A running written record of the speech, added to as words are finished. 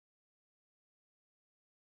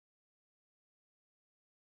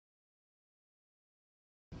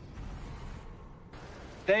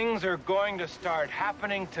Things are going to start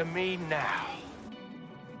happening to me now.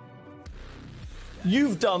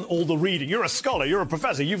 You've done all the reading. You're a scholar. You're a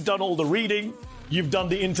professor. You've done all the reading. You've done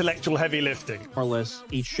the intellectual heavy lifting. More or less,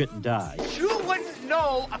 eat shit and die. You wouldn't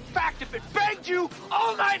know a fact if it begged you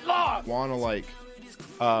all night long. Want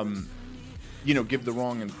to give the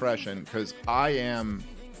wrong impression because I am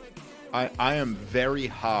very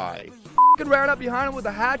high. Ran up behind him with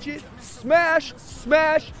a hatchet. Smash,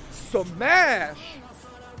 smash, smash.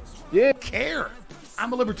 Yeah. Care.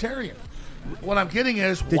 I'm a libertarian. What I'm getting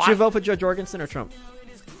is, did you vote for Joe Jorgensen or Trump?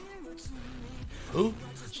 Who?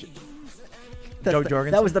 Joe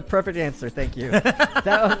Jorgensen. That was the perfect answer. Thank you.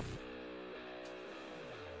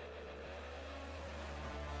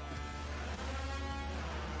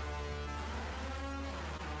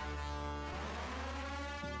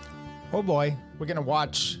 Oh boy, we're gonna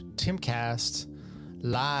watch Timcast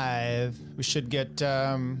live. We should get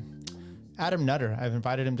Adam Nutter. I've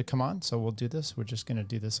invited him to come on, so we'll do this. We're just gonna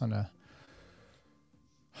do this on a.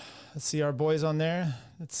 Let's see our boys on there.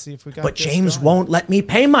 Let's see if we got. But James won't let me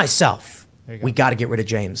pay myself. We got to get rid of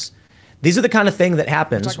James. These are the kind of thing that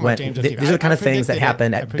happens when these are the kind of things that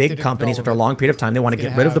happen at big companies after a long period of time. They want to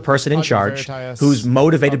get rid of the person in charge who's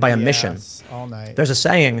motivated by a mission. There's a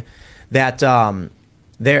saying that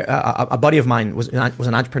a buddy of mine was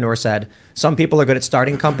an entrepreneur said, some people are good at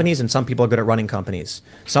starting companies and some people are good at running companies.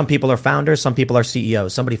 Some people are founders, some people are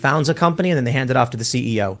CEOs. Somebody founds a company and then they hand it off to the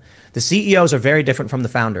CEO. The CEOs are very different from the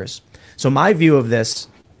founders. So my view of this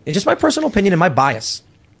is just my personal opinion and my bias.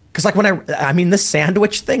 Because like when this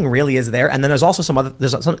sandwich thing really is there. And then there's also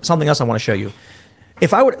something else I want to show you.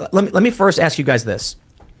 If I would, let me first ask you guys this.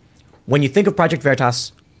 When you think of Project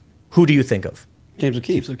Veritas, who do you think of? James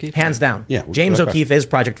O'Keefe. Hands down. Yeah. James O'Keefe is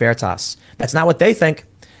Project Veritas. That's not what they think.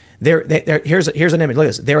 Here's an image. Look at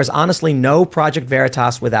this. There is honestly no Project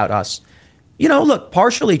Veritas without us. Look,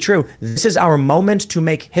 partially true. This is our moment to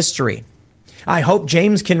make history. I hope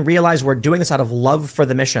James can realize we're doing this out of love for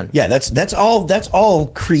the mission. Yeah, that's all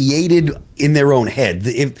created in their own head.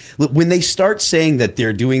 When they start saying that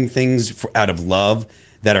they're doing things out of love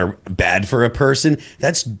that are bad for a person,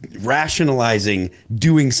 that's rationalizing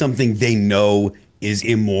doing something they know is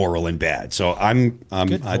immoral and bad. So I think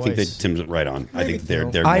that Tim's right on. I think they're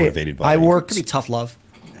motivated by it. It could be tough love.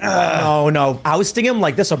 No. Ousting him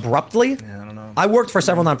like this abruptly? Yeah, I don't know. I worked for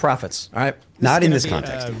several nonprofits, all right? Not in this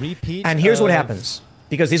context. And here's what happens.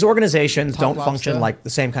 Because these organizations don't function like the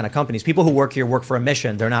same kind of companies. People who work here work for a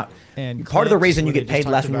mission. They're not. And part of the reason you get paid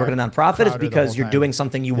less when you work at a nonprofit is because you're doing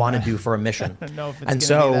something you want to do for a mission. And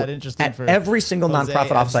so at every single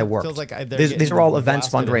nonprofit office I worked, these are all events,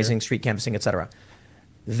 fundraising, street canvassing, etc.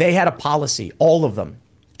 They had a policy, all of them,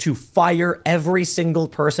 to fire every single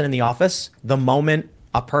person in the office the moment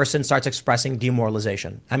a person starts expressing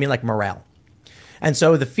demoralization. I mean, like morale. And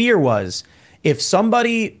so the fear was, if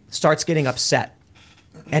somebody starts getting upset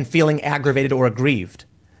and feeling aggravated or aggrieved,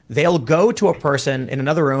 they'll go to a person in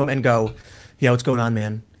another room and go, what's going on,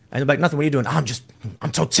 man? And they're like, nothing, what are you doing? I'm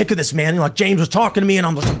so sick of this, man. Like, James was talking to me and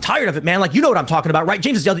I'm tired of it, man. Like, you know what I'm talking about, right?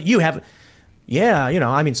 James is the other, you have, yeah,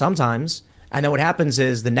 sometimes. And then what happens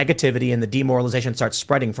is the negativity and the demoralization starts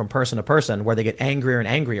spreading from person to person where they get angrier and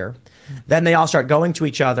angrier. Then they all start going to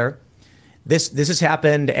each other. This has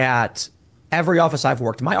happened at every office I've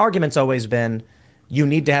worked. My argument's always been, you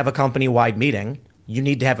need to have a company-wide meeting. You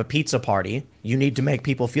need to have a pizza party. You need to make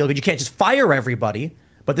people feel good. You can't just fire everybody,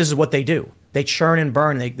 but this is what they do. They churn and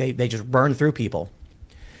burn. They just burn through people.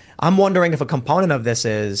 I'm wondering if a component of this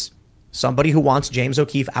is somebody who wants James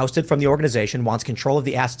O'Keefe ousted from the organization, wants control of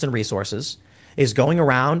the assets and resources, is going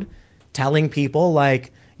around telling people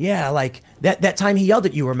like, yeah, like that time he yelled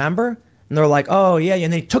at you, remember? And they're like, oh, yeah.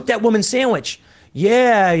 And they took that woman's sandwich.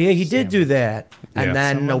 Yeah, he did do that. And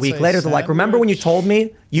then a week later, they're like, remember when you told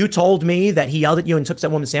me that he yelled at you and took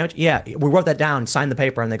that woman's sandwich? Yeah, we wrote that down, signed the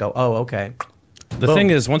paper, and they go, oh, okay. The thing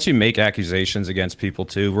is, once you make accusations against people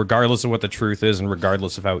too, regardless of what the truth is and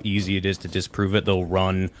regardless of how easy it is to disprove it, they'll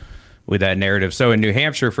run with that narrative. So in New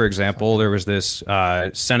Hampshire, for example, there was this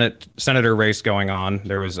senator race going on.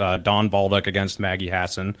 There was Don Baldock against Maggie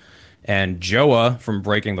Hassan. And Joa from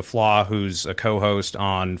Breaking the Flaw, who's a co-host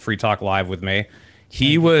on Free Talk Live with me,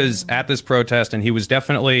 he was at this protest and he was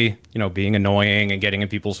definitely, being annoying and getting in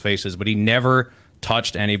people's faces, but he never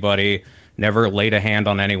touched anybody, never laid a hand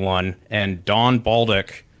on anyone. And Don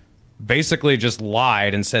Baldock basically just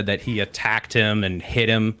lied and said that he attacked him and hit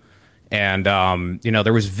him. And,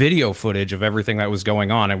 there was video footage of everything that was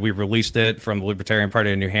going on. And we released it from the Libertarian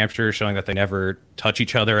Party of New Hampshire, showing that they never touch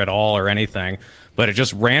each other at all or anything. But it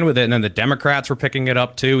just ran with it. And then the Democrats were picking it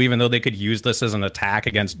up, too, even though they could use this as an attack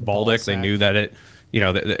against Baldock. They knew that it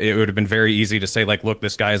it would have been very easy to say, like, look,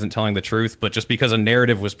 this guy isn't telling the truth. But just because a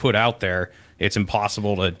narrative was put out there, it's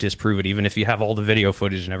impossible to disprove it, even if you have all the video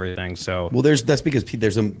footage and everything. So, well, that's because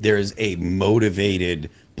there is a motivated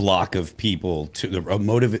block of people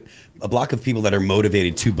a block of people that are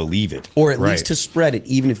motivated to believe it, or at least to spread it,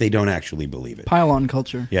 even if they don't actually believe it. Pile-on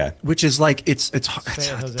culture. Yeah, which is like it's a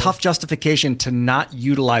tough justification to not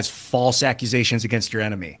utilize false accusations against your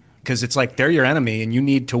enemy. Because it's like they're your enemy and you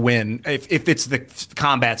need to win. If it's the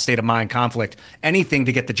combat state of mind conflict, anything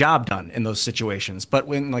to get the job done in those situations. But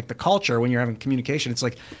when like the culture, when you're having communication, it's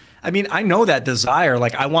like, I mean, I know that desire.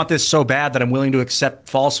 Like, I want this so bad that I'm willing to accept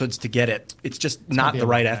falsehoods to get it. It's just not the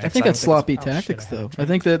right ethics. I think that's sloppy tactics, though. I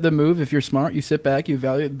think that the move, if you're smart, you sit back, you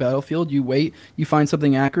evaluate the battlefield, you wait, you find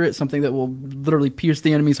something accurate, something that will literally pierce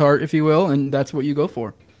the enemy's heart, if you will, and that's what you go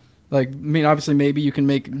for. Like, I mean, obviously, maybe you can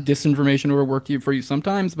make disinformation work for you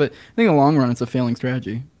sometimes, but I think in the long run, it's a failing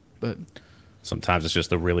strategy. But sometimes it's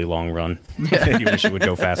just a really long run. Yeah. You wish it would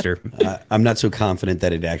go faster. I'm not so confident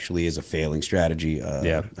that it actually is a failing strategy.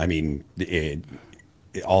 Yeah. I mean,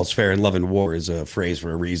 all's fair in love and war is a phrase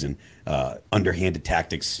for a reason. Underhanded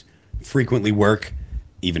tactics frequently work,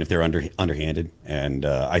 even if they're underhanded. And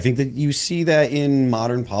I think that you see that in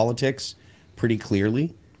modern politics pretty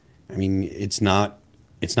clearly. I mean, it's not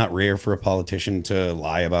rare for a politician to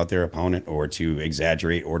lie about their opponent or to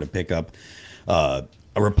exaggerate or to pick up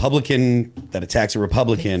a Republican that attacks a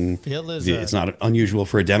Republican. It's not unusual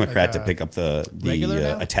for a Democrat to pick up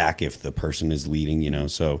the attack if the person is leading,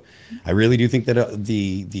 So I really do think that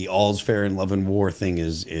the all's fair in love and war thing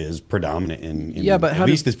is predominant in at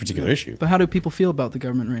least this particular issue. But how do people feel about the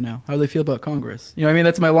government right now? How do they feel about Congress? I mean,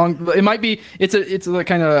 that's it might be, it's like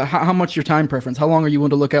kind of how much your time preference, how long are you willing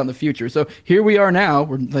to look out in the future? So here we are now,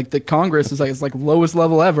 we're like the Congress is it's like lowest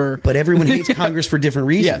level ever. But everyone hates Congress for different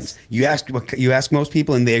reasons. Yes. You ask most people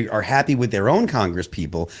and they are happy with their own Congress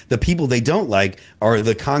people. The people they don't like are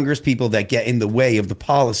the Congress people that get in the way of the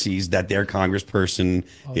policies that their congressperson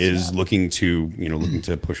is looking to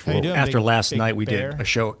push forward. After last night, we did a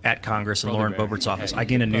show at Congress in Lauren Boebert's office. I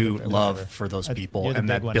gained a new love for those people and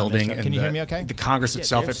that building. And can you hear me okay? The Congress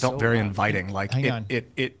itself, it felt very inviting. Like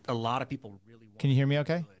it a lot of people really. Can you hear me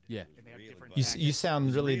okay? Yeah. You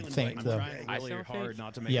sound really faint though. I sound hard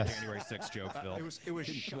not to make a January 6th joke, Phil. It was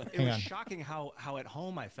shocking how at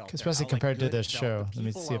home I felt. Especially compared to this show. Let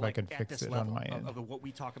me see if I can fix it on my end. Of what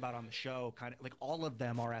we talk about on the show, kind of like all of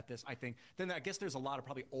them are at this. I think. Then I guess there's a lot of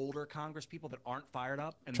probably older Congress people that aren't fired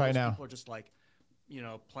up, and those people are just like,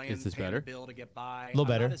 playing the bill to get by. A little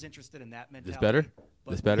better. I'm not as interested in that mentality. This better?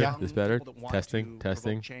 This better? Yeah. This better? Testing.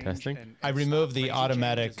 I removed the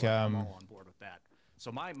automatic.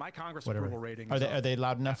 So my Congress whatever. approval rating. Are they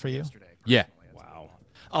loud enough for you? Yeah. Wow.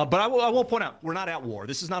 But I will point out, we're not at war.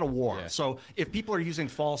 This is not a war. Yeah. So if people are using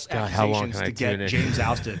false accusations to get James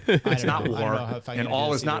ousted, it's not war, and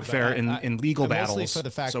all is not fair in legal battles. For the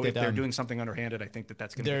fact so that, if they're doing something underhanded, I think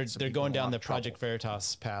that's going to. They're going down the Project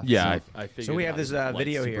Veritas path. Yeah, I figured. So we have this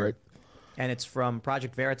video here, and it's from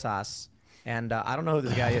Project Veritas. And I don't know who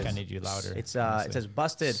this guy is. I need you louder. It says,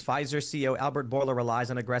 busted. Pfizer CEO Albert Bourla relies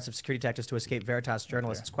on aggressive security tactics to escape Veritas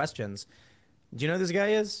journalists' questions. Do you know who this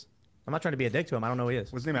guy is? I'm not trying to be a dick to him. I don't know who he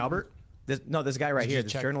is. What's his name, Albert? This guy right here,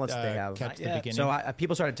 this journalist they have. So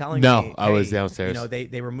people started telling me, I was downstairs.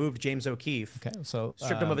 They removed James O'Keefe, so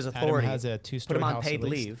stripped him of his authority, put him on paid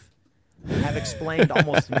leave. Have explained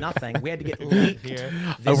almost nothing. We had to get leaked.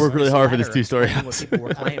 I worked really hard for this two-story house. What people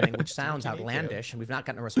were claiming, which sounds outlandish, and we've not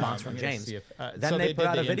gotten a response from James. Then they put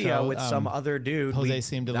out a video with some other dude. Jose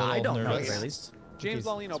seemed a little I don't nervous. know, at least. James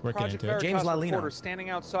Lalino, Project Veritas reporter,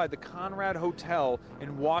 standing outside the Conrad Hotel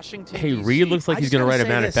in Washington, Hey, D.C. Reed looks like he's going to write a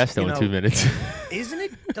manifesto in 2 minutes. Isn't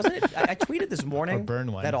it? Doesn't it? I tweeted this morning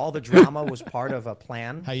that all the drama was part of a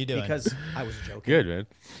plan. How you doing? Because I was joking. Good, man.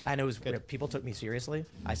 And it was people took me seriously.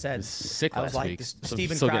 I said, sick I was last like, week.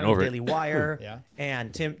 Stephen Still Crowder getting over of Daily it. Wire,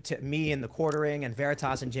 and me in the quartering, and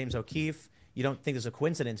Veritas and James O'Keefe. You don't think there's a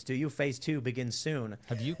coincidence, do you? Phase 2 begins soon.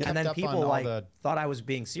 Have you and then people thought I was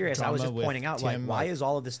being serious. I was just pointing out Tim, why is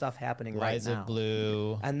all of this stuff happening right now?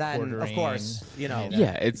 Blue, and then of course,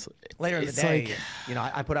 yeah, it's later in the day,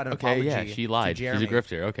 I put out an apology. Yeah, she lied. To Jeremy She's a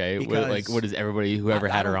grifter. Okay, what is everybody, whoever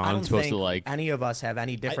had her on, supposed to like? Any of us have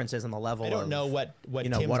any differences in the level? I don't know what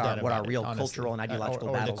our real cultural and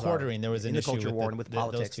ideological battles the quartering. There was an in the issue culture war and with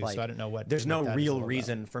politics. So I don't know what. There's no real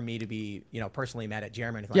reason for me to be, personally mad at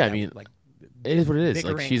Jeremy. Yeah, I mean, It is what it is.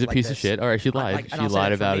 Like, she's a piece of shit. All right, she lied. She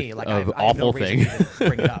lied about an awful thing.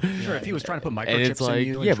 Bring it up. Sure, if he was trying to put microchips and it's like,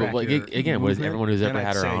 in you, yeah, but like again, what is everyone who's ever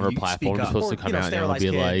had her on her platform is supposed to come out now and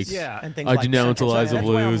be like, I denounce Eliza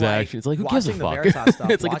Blue's action. It's like, who gives a fuck?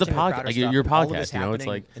 It's like it's a podcast, like your podcast. You know, it's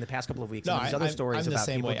like in the past couple of weeks. No, these other stories I'm the about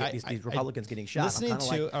same people, way. these Republicans getting shot. Listening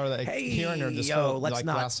to or like hearing her this whole like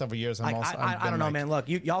last several years, I don't know, man. Look,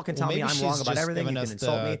 y'all can tell me I'm wrong about everything. You can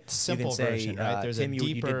insult me. You can say, Tim,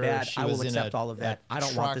 you did bad. I will accept all of that. I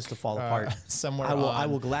don't want this to fall apart. I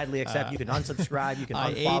will gladly accept. You can unsubscribe. You can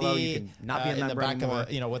unfollow. You can not be a member anymore.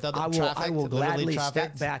 With other I will gladly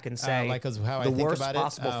step back and say the worst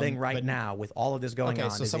possible thing right now with all of this going on.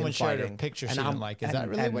 Okay, so someone shared a picture she didn't like. Is that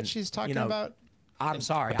really what she's talking about? I'm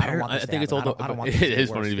sorry. I think it's all. It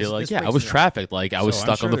is funny to be like, yeah, I was trafficked. Like I was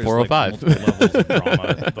stuck on the 405. Like levels of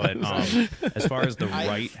drama, but as far as the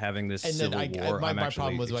right having this civil war, I'm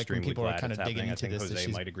actually extremely glad it's happening. I think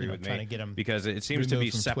Jose might agree with me because it seems to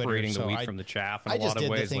be separating the wheat from the chaff in a lot of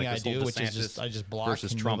ways. Like this whole DeSantis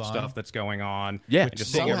versus Trump stuff that's going on. Yeah,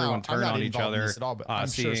 just seeing everyone turn on each other,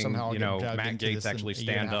 seeing Matt Gaetz actually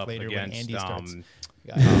stand up against.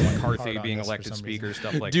 McCarthy being elected speaker,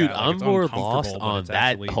 stuff like that. Dude, like, I'm more lost on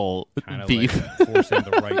that whole beef. Like forcing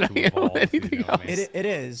the right to evolve. It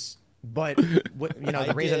is. But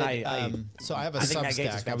the reason so I have a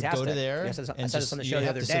Substack. I would go to there and I said this on the show the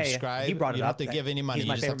other day. He brought it up. You have to give any money. He's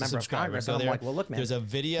my favorite member of Congress. And I'm like, well, look, man. There's a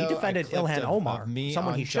video. He defended Ilhan Omar,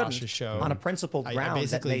 someone he shouldn't, on a principled ground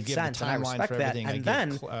that made sense, and I respect that. And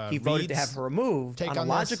then he voted to have her removed on a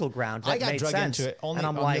logical ground that made sense. And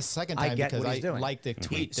I'm like, I get what he's doing. Like the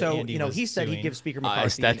tweet. So he said he'd give Speaker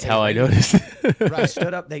McCarthy. That's how I noticed. They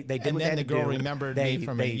stood up. They did what they had to do. And then the girl remembered me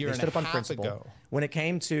from a year and a half ago. When it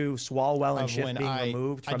came to Swalwell and Schiff being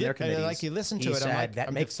removed from their committees, he said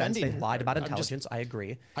that makes sense. They lied about intelligence. I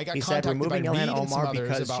agree. He said removing Ilhan Omar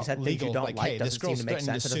because she said things you don't like doesn't seem to make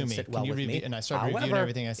sense. It doesn't sit well with me. However,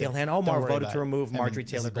 Ilhan Omar voted to remove Marjorie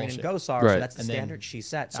Taylor Greene and Gosar, so that's the standard she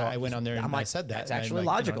set. So I went on there and I said that. That's actually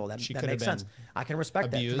logical. That makes sense. I can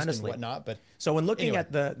respect that tremendously. So when looking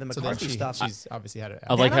at the McCarthy stuff, she's obviously had it.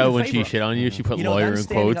 I like how when she shit on you, she put lawyer in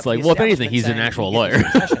quotes. Like, well, if anything, he's an actual lawyer.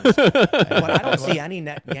 But I don't see any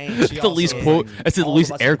net gain. That's the least quote. That's the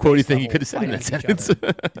least air quotey thing you could have said in that sentence.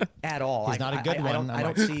 At all. He's not a good one. I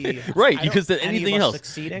don't see. Right, you could say anything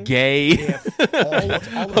else. Gay,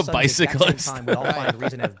 a bicyclist. I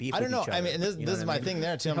don't know. I mean, this is my thing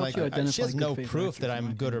there too. I'm like, she has no proof that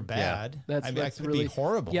I'm good or bad. That's really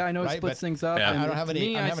horrible. Yeah, I know it splits things up. I don't have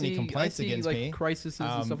any complaints against me. Crises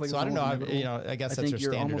and stuff like that. So I don't know. I guess that's your standard. I think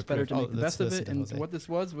you're almost better to make the best of it. And what this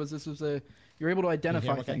was you're able to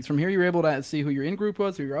identify things. From here, you're able to see who your in-group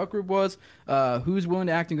was, who your out-group was, who's willing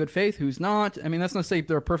to act in good faith, who's not. I mean, that's not to say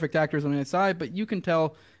they're perfect actors on either side, but you can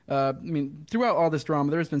tell, throughout all this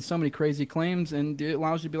drama, there's been so many crazy claims, and it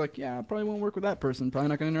allows you to be like, yeah, I probably won't work with that person, probably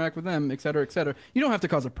not going to interact with them, et cetera, et cetera. You don't have to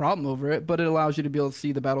cause a problem over it, but it allows you to be able to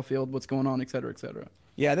see the battlefield, what's going on, et cetera, et cetera.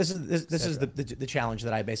 Yeah, this is the challenge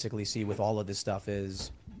that I basically see with all of this stuff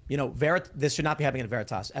is, this should not be happening at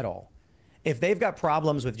Veritas at all. If they've got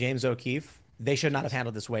problems with James O'Keefe, they should not have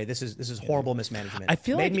handled this way. This is horrible mismanagement. I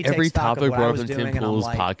feel like every topic brought up in Tim Pool's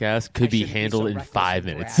podcast could be handled in 5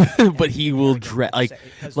 minutes, but he will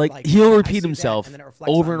he'll repeat himself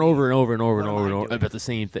over and over and over and over and over and over about the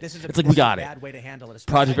same thing. It's like, we got it.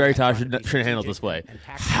 Project Veritas should handle it this way.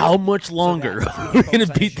 How much longer are we going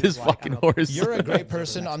to beat this fucking horse? You're a great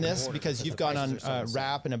person on this because you've gone on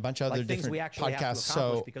Rap and a bunch of other different podcasts.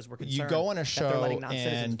 So you go on a show and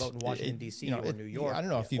I don't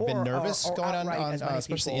know if you've been nervous going on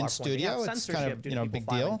especially in studio. It's kind of a big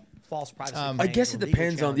deal. I guess it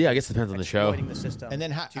depends on the show. And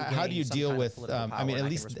then how do you deal with? I mean, at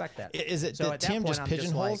least is it that Tim just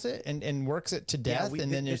pigeonholes it and works it to death,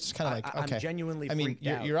 and then it's kind of like, okay. I mean,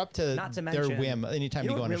 you're up to their whim anytime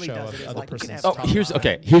you go on a show of other person's. Here's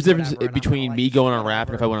the difference between me going on Rap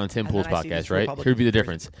and if I went on Tim Pool's podcast, right? Here'd be the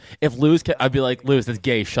difference. If Lewis, I'd be like, Lewis, that's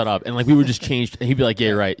gay, shut up, and like we would just change, and he'd be like,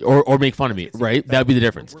 gay, right, or make fun of me, right? That'd be the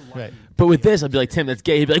difference. Right. But with this, I'd be like, Tim, that's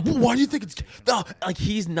gay. He'd be like, well, why do you think it's gay? No, like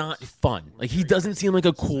he's not fun. Like he doesn't seem like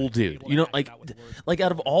a cool dude. Like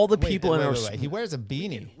out of all the people in our, he wears a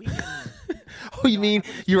beanie. Oh, you mean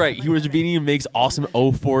you're right? He wears a beanie and makes awesome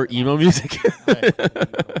 04 emo music.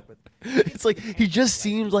 It's like he just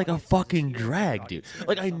seems like a fucking drag, dude.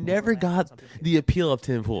 Like I never got the appeal of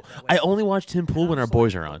Tim Pool. I only watch Tim Pool when our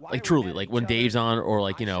boys are on. Like truly, like when Dave's on, or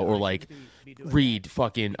like Reed,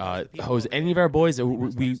 fucking Jose, any of our boys that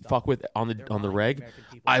we fuck with on the reg,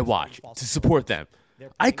 I watch to support them.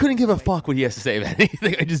 I couldn't give a fuck what he has to say about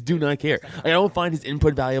anything. I just do not care. I don't find his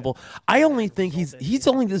input valuable. I only think he's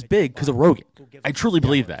only this big because of Rogan. I truly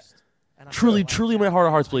believe that. Truly, truly, my heart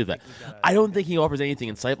of hearts believe that. I don't think he offers anything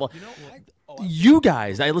insightful. You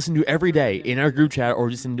guys, I listen to every day in our group chat or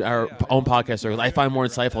just in our own podcast circles, I find more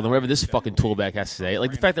insightful than whatever this fucking toolbag has to say.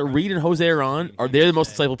 Like the fact that Reed and Jose are on, they're the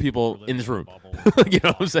most insightful people in this room. You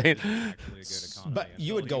know what I'm saying? But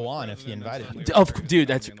you would go on if he invited you.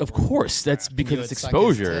 Dude, of course. That's because it's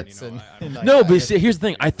exposure. No, but see, here's the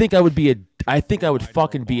thing. I think I would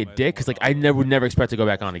fucking be a dick because like I would never expect to go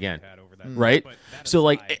back on again. Right? So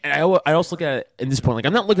like I also look at it at this point, like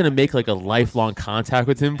I'm not looking to make like a lifelong contact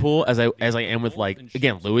with Tim Pool as I am with like,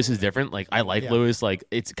 again, Lewis is different. Like I like Lewis, like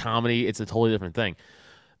it's comedy, it's a totally different thing.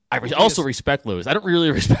 I also respect Lewis. I don't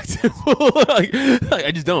really respect him. like,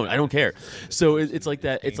 I just don't. I don't care. So it's like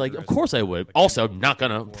that. It's like, of course I would. Also, I'm not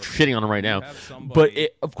gonna shitting on him right now, but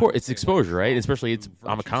of course it's exposure, right? Especially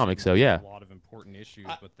I'm a comic, so yeah.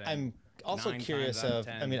 I'm also curious of.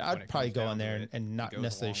 I mean, I'd probably go in there and not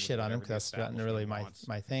necessarily shit on him because that's not really my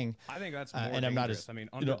thing. I think that's and I'm not as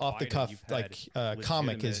off the cuff like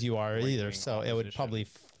comic as you are either. So it would probably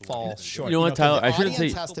fall short. You know what, Tyler? The I shouldn't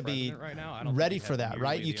say. Has to be ready for that,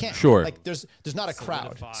 right? You can't. Sure. Like there's not a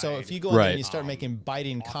crowd. So if you go in there and you start making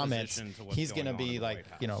biting comments, he's gonna be like,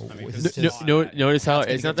 notice how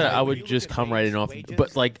it's not that I would just come right in off,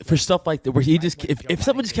 but like for stuff like that where he just if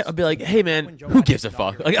someone just kept be like, hey man, who gives a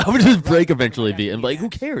fuck? Like I would just break eventually be and be like, who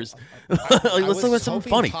cares? Like let's talk about something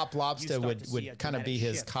funny. Top Lobster would kind of be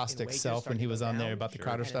his caustic self when he was on there about the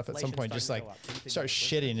Crowder stuff. At some point, just like start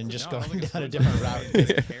shitting and just going down a different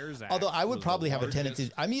route. Although I would probably have a tendency,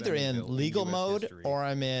 I'm either in legal mode or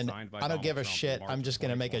I'm in I don't give a shit, I'm just going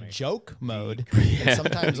to make a joke mode. And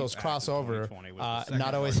sometimes those cross over,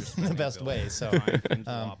 not always in the best way. So,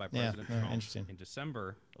 interesting. In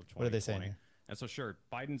December of 2020. What are they saying here? And so, sure,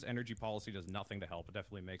 Biden's energy policy does nothing to help. It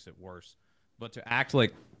definitely makes it worse. But to act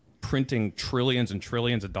like printing trillions and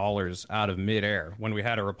trillions of dollars out of midair when we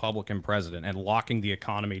had a Republican president and locking the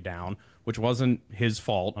economy down, which wasn't his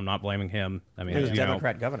fault. I'm not blaming him. I mean, it was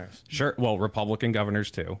Democrat governors. Sure. Well, Republican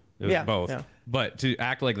governors too. It was both. Yeah. But to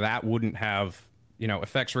act like that wouldn't have,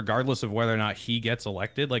 effects regardless of whether or not he gets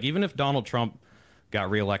elected. Like even if Donald Trump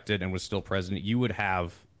got reelected and was still president, you would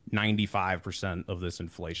have 95% of this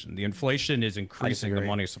inflation. The inflation is increasing the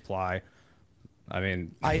money supply. I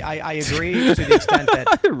mean, I agree to the extent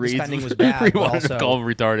that spending was bad. But also, call him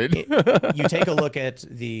retarded. You take a look at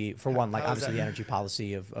for one, like obviously the energy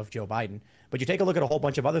policy of Joe Biden, but you take a look at a whole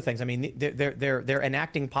bunch of other things. I mean, they're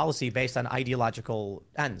enacting policy based on ideological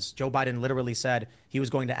ends. Joe Biden literally said he was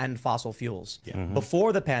going to end fossil fuels. Yeah. Mm-hmm.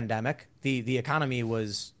 Before the pandemic, the economy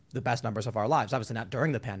was the best numbers of our lives. Obviously not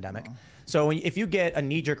during the pandemic. So if you get a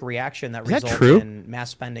knee-jerk reaction that results in mass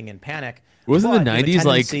spending and panic, wasn't the 90s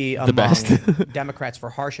like the best? Democrats for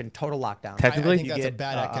harsh and total lockdown. Technically, I think that's a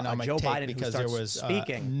bad economic Joe take Biden because there was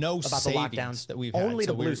speaking about the lockdowns that we've had. Only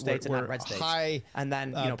the blue states and not red states. High, and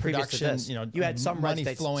then previous to this, you had some red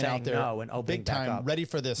states flowing saying out there no and opening big time, back up. ready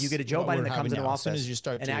for this. You get a Joe Biden that comes into office as soon as you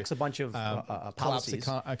start enacts a bunch of policies.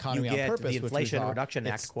 Economy you get on purpose, the Inflation Reduction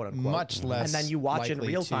Act, quote unquote, much less. And then you watch in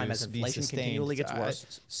real time as inflation continually gets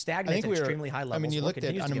worse, stagnates at extremely high levels. I mean, you looked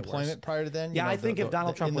at unemployment prior to then. Yeah, I think if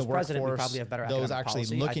Donald Trump was president, we'd probably have better economic policy. Those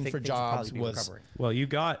actually looking for jobs was. Well, you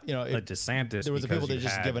got a DeSantis. There was people that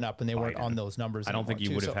just given up and they weren't on those numbers. I don't think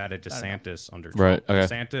you would have had a DeSantis under Trump. Right.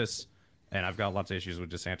 Okay. DeSantis, and I've got lots of issues with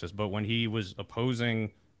DeSantis, but when he was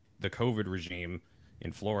opposing the COVID regime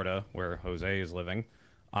in Florida, where Jose is living,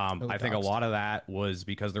 I think a lot of that was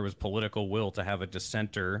because there was political will to have a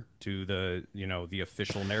dissenter to the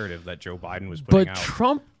official narrative that Joe Biden was putting out. But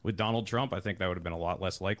Trump, with Donald Trump, I think that would have been a lot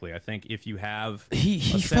less likely. I think if you have he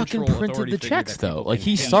fucking printed the checks though, like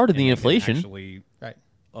he started the inflation. Actually, right.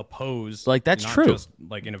 Oppose that's not true. Just,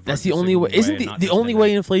 like, in a that's the only way. Isn't the only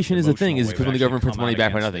way inflation is a thing is because when the government prints money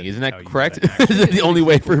back by nothing? Isn't that correct? Is that the only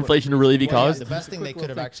way for inflation to really be caused? The best thing they could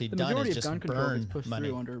have actually done is just burn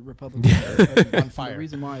money under Republican on fire. The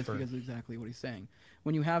reason why is because of exactly what he's saying.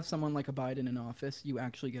 When you have someone like a Biden in office, you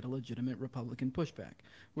actually get a legitimate Republican pushback.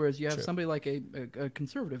 Whereas you have somebody like a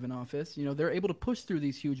conservative in office, they're able to push through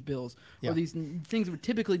these huge bills or these things that would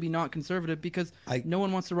typically be not conservative because no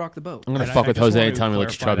one wants to rock the boat. I'm going to fuck with Jose and tell me he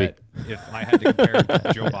looks chubby. If I had to compare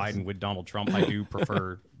Joe Biden with Donald Trump, I do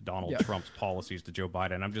prefer Donald Trump's policies to Joe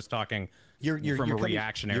Biden. I'm just talking from a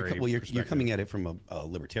reactionary perspective. You're coming at it from a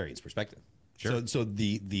libertarian's perspective. Sure. So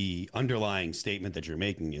the underlying statement that you're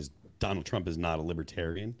making is Donald Trump is not a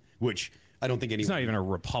libertarian, which I don't think he's not even a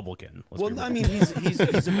Republican. Well, I mean,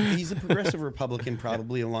 he's a progressive Republican,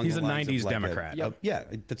 probably along. He's the lines a 90s of like Democrat.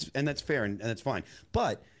 That's fair and that's fine.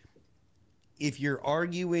 But if you're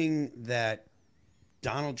arguing that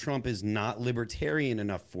Donald Trump is not libertarian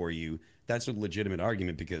enough for you, that's a legitimate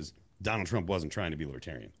argument because Donald Trump wasn't trying to be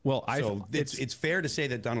libertarian. Well, it's fair to say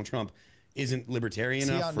that Donald Trump isn't libertarian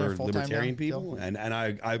enough for libertarian people, and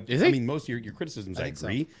I mean, most of your criticisms I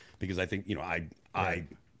agree, because I think I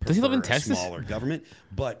does he live in Texas? Texas? Smaller government,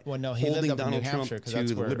 but holding Donald Trump to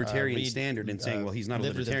the libertarian standard and saying, well, he's not a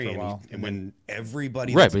libertarian, and when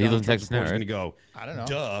everybody right, but he lives in Texas now, is going to go, I don't know.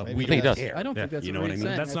 Duh, we don't care. I don't think that's you know what I mean.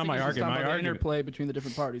 That's not my argument. My argument, interplay between the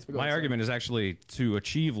different parties. My argument is actually to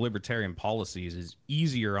achieve libertarian policies is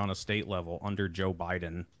easier on a state level under Joe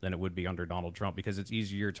Biden than it would be under Donald Trump, because it's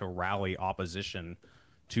easier to rally opposition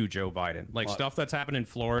to Joe Biden. Like stuff that's happened in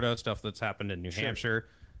Florida, stuff that's happened in New Hampshire.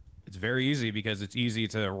 It's very easy because it's easy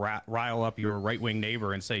to rile up your right-wing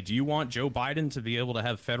neighbor and say, do you want Joe Biden to be able to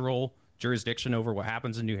have federal jurisdiction over what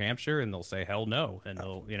happens in New Hampshire? And they'll say, hell no. And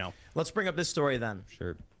they'll, Let's bring up this story then.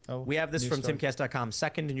 Sure. We have this from timcast.com.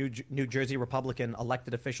 Second New Jersey Republican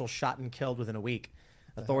elected official shot and killed within a week.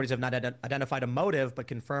 Authorities have not identified a motive, but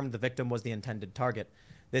confirmed the victim was the intended target.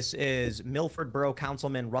 This is Milford Borough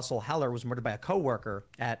Councilman Russell Heller was murdered by a coworker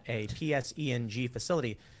at a PSE&G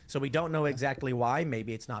facility. So we don't know exactly why.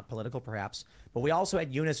 Maybe it's not political, perhaps. But we also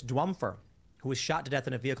had Eunice Dwumfer, who was shot to death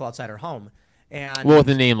in a vehicle outside her home. And with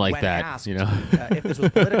a name like that, asked, if this was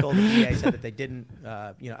political, the DA said that they didn't.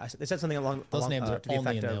 They said something along those names are to the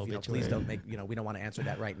only effect in the of, please don't make. We don't want to answer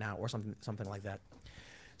that right now, or something like that.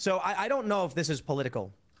 So I don't know if this is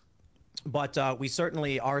political. But we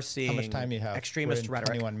certainly are seeing how much time you have? Extremist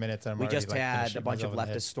rhetoric. 21 minutes. We just had a bunch of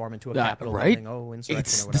leftists storm into a Capitol right? building.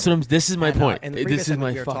 Insurrection or whatever. This is my point. This is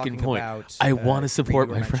my fucking point. I want to support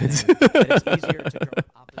my friends.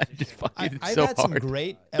 I've had some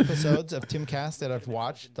great episodes of Timcast that I've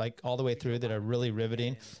watched, like all the way through, that are really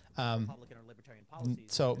riveting.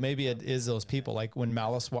 So maybe it is those people. Like when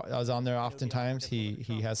Malice was on there, oftentimes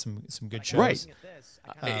he has some good shows. Right.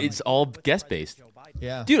 It's all guest based.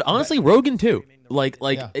 Yeah, dude. Honestly, Rogan too.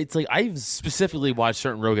 It's like I've specifically watched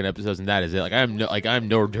certain Rogan episodes, and that is it. Like I'm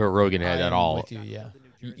no Rogan head at all. With you,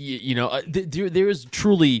 yeah. There is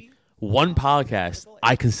truly one podcast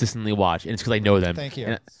I consistently watch, and it's because I know them. Thank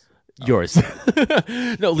you. Yours.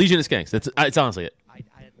 No, Legion of Skanks. It's honestly it.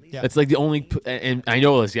 Yeah. It's like the only, and I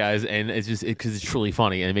know those guys, and it's just because it's truly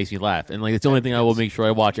funny and it makes me laugh, and like it's the only thing I will make sure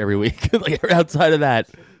I watch every week. Like outside of that.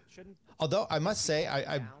 Although I must say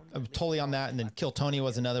I'm totally on that, and then Kill Tony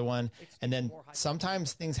was another one, and then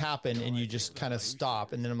sometimes things happen and you just kind of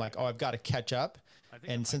stop, and then I'm like, oh, I've got to catch up.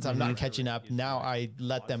 And since I'm not catching up, now I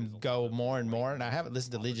let them go more and more, and I haven't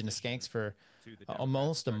listened to Legion of Skanks for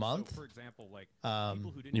almost a month.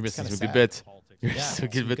 You're missing some good bits. You're some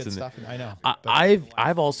good bits in there. I know.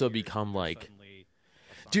 I've also become like,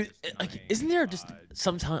 dude, like, isn't there just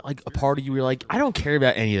sometimes like a part of you where you're like, I don't care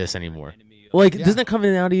about any of this anymore? Like, doesn't that come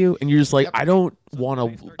out of you? And you're just like, I don't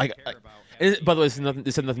want to like. By the way, this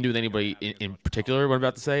has nothing to do with anybody in particular. What I'm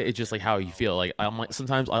about to say, it's just like how you feel. Like I'm like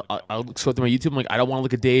sometimes I'll scroll through my YouTube. I'm like, I don't want to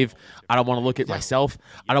look at Dave. I don't want to look at myself.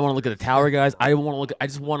 I don't want to look at the Tower guys. I don't want to look. I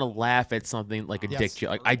just want to laugh at something like a dick joke.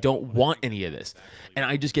 Like I don't want any of this, and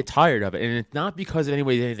I just get tired of it. And it's not because of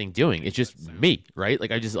anything doing. It's just me, right?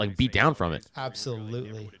 Like I just like beat down from it.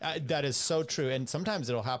 Absolutely, that is so true. And sometimes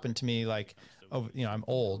it'll happen to me like. Oh, I'm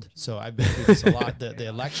old, so I've been through this a lot. The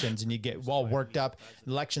elections, and you get all worked up.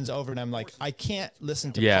 The election's over, and I'm like, I can't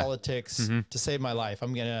listen to politics to save my life.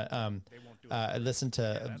 I'm gonna listen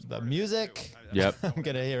to music. Yep. I'm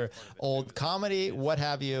gonna hear old comedy, what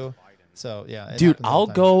have you. So yeah, dude, I'll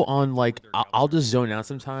go on like I'll just zone out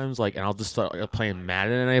sometimes, like, and I'll just start playing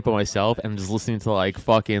Madden at night by myself and just listening to like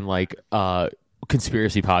fucking like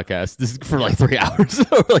conspiracy podcast. This is for like 3 hours.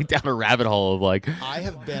 Or like down a rabbit hole of like. I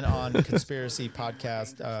have been on conspiracy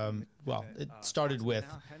podcast. Well, it started with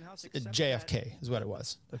JFK is what it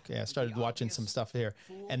was. Okay, I started watching some stuff here,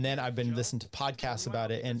 and then I've been listening to podcasts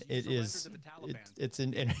about it, and it's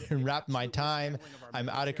wrapped my time. I'm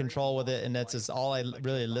out of control with it, and that's just all I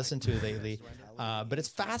really listen to lately. But it's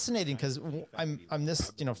fascinating because I'm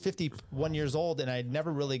this 51 years old, and I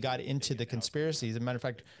never really got into the conspiracies. As a matter of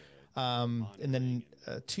fact. And then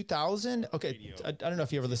 2000. Okay, I don't know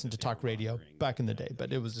if you ever listened to talk radio back in the day,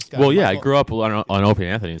 but it was this guy. Well, yeah, I grew up on Opie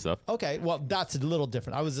and Anthony and stuff. Okay, well, that's a little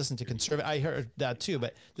different. I was listening to conservative. I heard that too,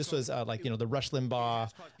 but this was like the Rush Limbaugh.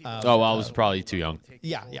 I was probably too young.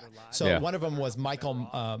 Yeah. So one of them was Michael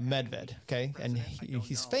Medved. Okay, and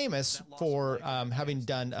he's famous for having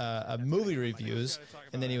done movie reviews,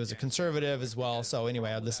 and then he was a conservative as well. So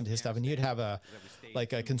anyway, I listened to his stuff, and he'd have a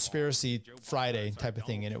conspiracy Friday type of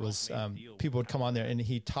thing, and it was people would come on there, and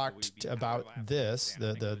he talked about the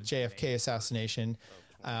JFK assassination,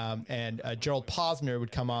 And Gerald Posner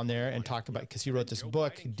would come on there and talk about, because he wrote this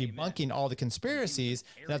book debunking all the conspiracies.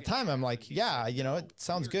 And at the time, I'm like, yeah, it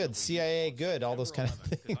sounds good. CIA, good, all those kind of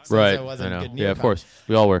things. Right. I know. Yeah, of course.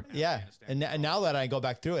 We all were. Yeah. And now that I go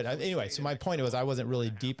back through it, anyway, so my point was I wasn't really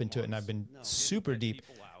deep into it, and I've been super deep.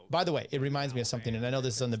 By the way, it reminds me of something, and I know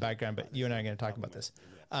this is in the background, but you and I are going to talk about this.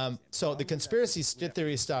 So the conspiracy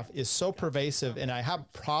theory stuff is so pervasive, and I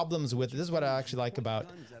have problems with it. This is what I actually like about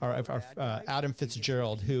our Adam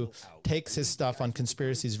Fitzgerald, who takes his stuff on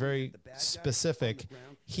conspiracies very specific.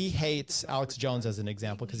 He hates Alex Jones as an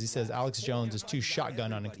example because he says Alex Jones is too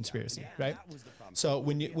shotgun on a conspiracy, right? So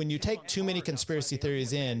when you take too many conspiracy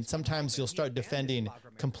theories in, sometimes you'll start defending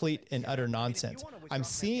complete and utter nonsense. I'm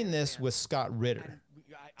seeing this with Scott Ritter.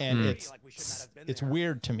 And it's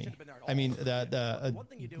weird to me. I mean, the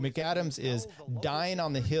McAdams is dying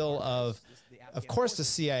on the hill of course the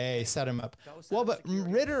CIA set him up. Well, but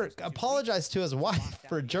Ritter apologized to his wife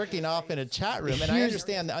for jerking off in a chat room, and I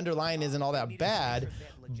understand the underlying isn't all that bad,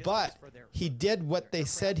 but he did what they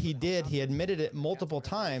said he did. He admitted it multiple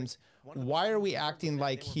times. Why are we acting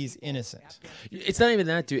like he's innocent? It's not even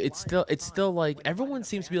that, dude. It's still like everyone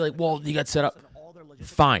seems to be like, well, he got set up.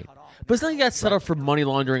 Fine. But it's not like he got set up for money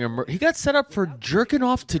laundering or murder. He got set up for jerking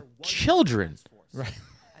off to children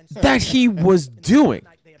that he was doing,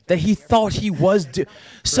 that he thought he was doing.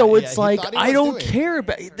 So it's like, I don't care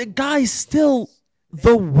about the guy's still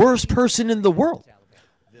the worst person in the world.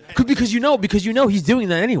 Because you know he's doing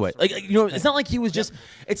that anyway. Like, it's not like he was just.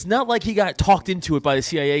 It's not like he got talked into it by the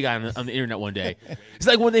CIA guy on the internet one day. It's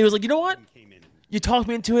like one day he was like, you know what? You talked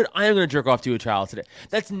me into it. I am going to jerk off to a child today.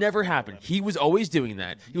 That's never happened. He was always doing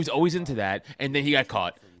that. He was always into that, and then he got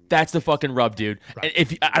caught. That's the fucking rub, dude. Right.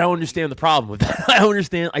 And I don't understand the problem with that. I don't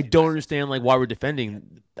understand like why we're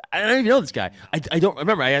defending. I don't even know this guy. I don't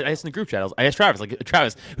remember. I asked in the group chat. I asked Travis, like,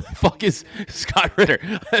 Travis, who the fuck is Scott Ritter?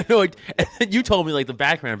 I know, like, and then you told me like the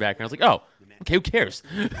background. I was like, oh. Okay, who cares?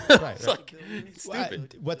 It's like, it's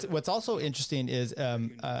stupid. What's also interesting is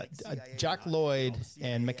Jack Lloyd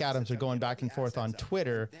and McAdams are going back and forth on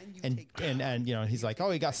Twitter, and he's like,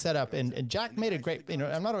 oh, he got set up, and Jack made a great.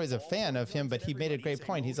 I'm not always a fan of him, but he made a great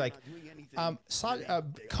point. He's like,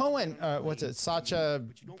 Cohen, what's it, Sacha?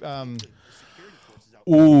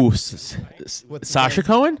 Sasha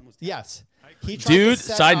Cohen? Yes. Dude,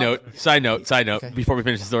 side note. Okay. Before we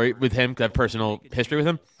finish the story with him, I have personal history with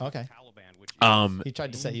him. Okay. He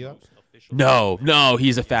tried to set you up? No,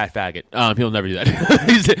 he's a fat faggot. He'll never do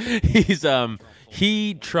that.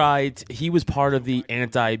 He was part of the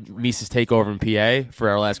anti-Mises takeover in PA for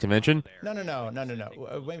our last convention. No.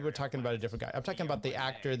 We're talking about a different guy. I'm talking about the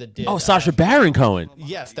actor that did. Oh, Sacha Baron Cohen.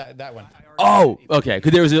 Yes, that one. Oh, okay.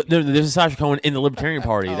 Because there's a Sacha Cohen in the Libertarian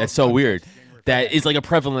Party. That's so weird. That was like a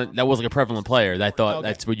prevalent player. That I thought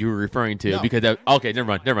that's what you were referring to. No. Because okay, never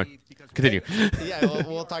mind. Continue. Yeah,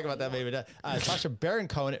 we'll talk about that maybe. Sacha Baron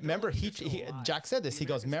Cohen. Remember, Jack said this. He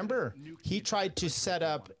goes, remember, he tried to set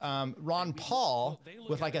up Ron Paul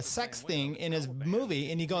with like a sex thing in his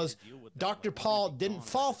movie, and he goes, Dr. Paul didn't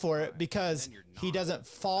fall for it because he doesn't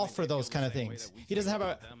fall for those kind of things. He doesn't have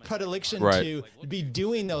a predilection to be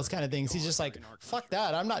doing those kind of things. He's just like, fuck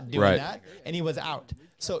that. I'm not doing that. And he was out.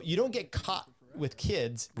 So you don't get caught with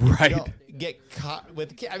kids, right? You don't get caught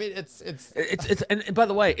with kids. I mean, it's and by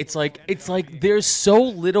the way, it's like there's so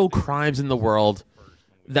little crimes in the world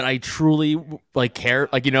that I truly like care.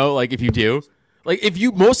 Like, like if you do, like if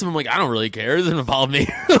you, most of them, like I don't really care. It doesn't involve me.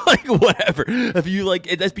 Like whatever. If you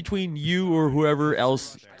like, that's between you or whoever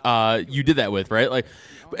else you did that with, right? Like,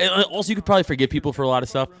 and also you could probably forgive people for a lot of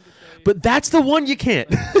stuff. But that's the one you can't.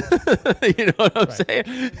 You know what I'm saying?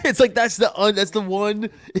 It's like that's the one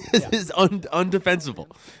is undefensible.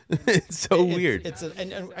 It's so weird.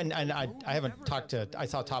 And I haven't talked to. I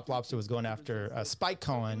saw Top Lobster was going after Spike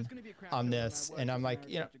Cohen on this, and I'm like,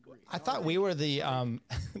 I thought we were the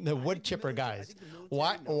wood chipper guys.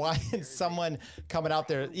 Why is someone coming out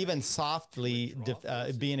there even softly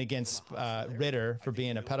being against Ritter for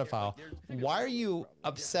being a pedophile? Why are you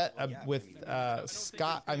upset with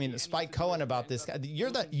Spike Cohen about this guy?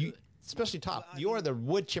 Especially Top. You're the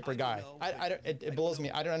wood chipper guy. It blows me.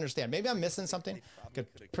 I don't understand. Maybe I'm missing something. Could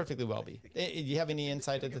perfectly well be. Do you have any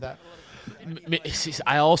insight into that?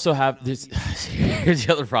 I also have this. Here's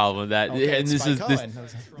the other problem that, and this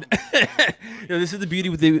is the beauty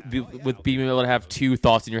with being able to have two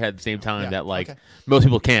thoughts in your head at the same time that most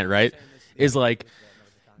people can't. Right? Is like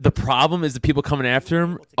the problem is the people coming after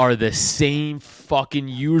him are the same fucking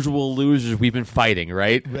usual losers we've been fighting.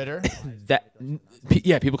 Right? Ritter.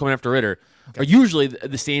 People coming after Ritter are usually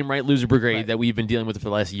the same loser brigade that we've been dealing with for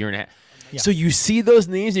the last year and a half. Yeah. So you see those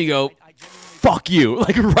names and you go, fuck you.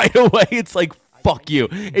 Like right away, it's like, fuck you.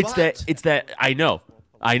 It's that I know.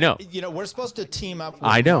 You know, we're supposed to team up with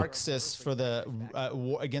Marxists for the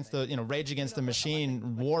against the Rage Against the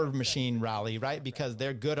Machine war machine rally, right? Because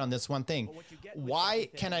they're good on this one thing. Why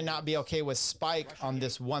can I not be okay with Spike on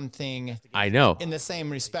this one thing? I know. In the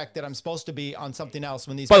same respect that I'm supposed to be on something else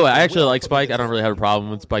when these. By the way, I actually like Spike. I don't really have a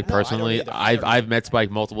problem with Spike personally. I've met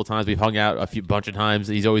Spike multiple times. We've hung out a bunch of times.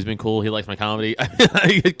 He's always been cool. He likes my comedy.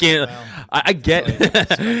 I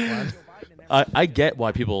get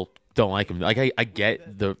why people don't like him. Like I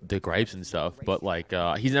get the gripes and stuff, but like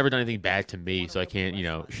he's never done anything bad to me, so I can't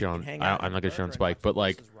shit on. I'm not gonna shit on Spike, but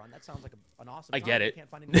like I get it.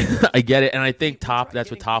 I get it, and I think that's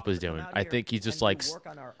what Top was doing. I think he's just like,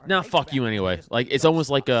 nah, fuck you anyway. Like it's almost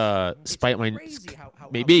like a spite my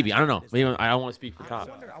maybe I don't know. Maybe I don't want to speak for Top.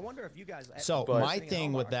 So my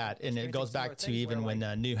thing with that, and it goes back to even when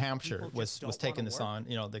New Hampshire was taking this on,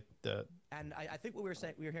 the. And I think what we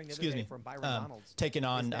were hearing the other day from Byron Donalds, taking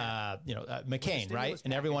on McCain, right?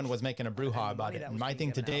 And everyone was making a brouhaha about it. And my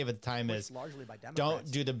thing to Dave at the time is, don't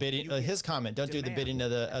do the bidding. His comment, don't do the bidding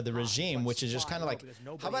of the regime, which is just kind of like,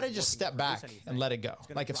 how about I just step back and let it go?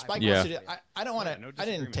 Like if Spike wants to do, I don't want to. I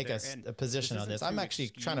didn't take a position on this. I'm actually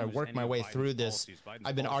trying to work my way through this.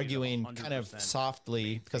 I've been arguing kind of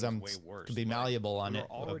softly because I'm to be malleable on it.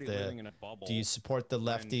 Do you support the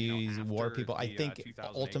lefty war people? I think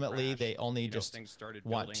ultimately they only just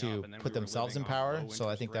want to put themselves in power, so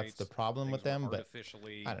I think that's the problem with them. But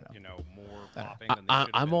I don't know.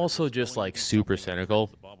 I'm also just like super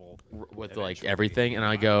cynical with like everything, and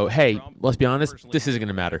I go, hey, let's be honest, this isn't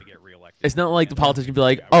gonna matter. It's not like the politicians can be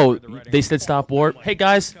like, oh, they said stop war. Hey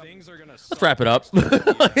guys, let's wrap it up.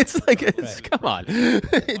 It's like, come on.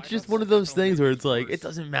 It's just one of those things where it's like, it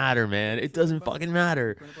doesn't matter, man. It doesn't fucking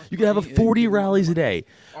matter. You can have 40 rallies a day.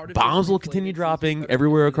 Bombs will continue dropping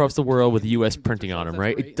everywhere across the world with the U.S. printing on them,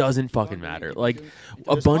 right? It doesn't fucking matter. Like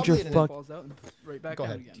a bunch of Go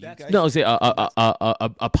ahead. No, say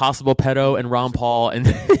a possible pedo and Ron Paul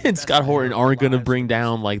and Scott Horton aren't going to bring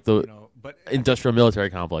down like the industrial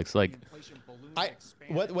military complex. Like,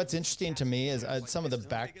 what's interesting to me is some of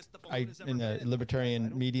the in the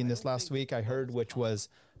libertarian meeting this last week I heard, which was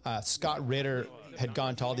Scott Ritter had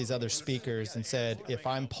gone to all these other speakers and said, if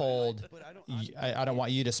I'm polled, I don't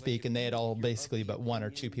want you to speak. And they had all basically but one or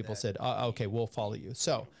two people said, okay, we'll follow you.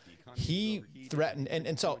 So he threatened.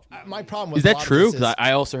 And so my problem was, is that true? Because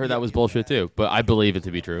I also heard that was bullshit too, but I believe it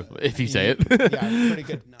to be true if you say it. Yeah, pretty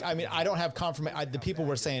good. I mean, I don't have confirmation. The people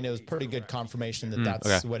were saying it was pretty good confirmation that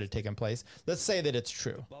that's what had taken place. Let's say that it's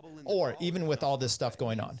true. Or even with all this stuff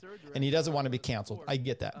going on and he doesn't want to be canceled. I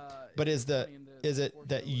get that. But is it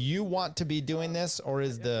that you want to be doing this, or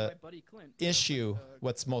is the issue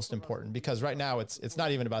what's most important? Because right now it's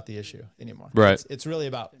not even about the issue anymore. Right. It's really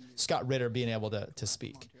about Scott Ritter being able to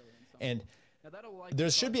speak. And there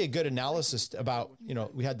should be a good analysis about,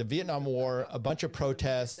 we had the Vietnam War, a bunch of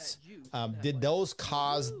protests. Did those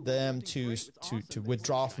cause them to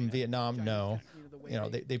withdraw from Vietnam? No.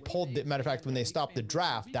 They pulled, matter of fact, when they stopped the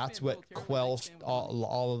draft, that's what quelched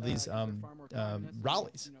all of these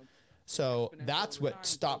rallies. So that's what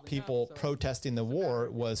stopped people protesting the war,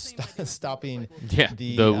 was stopping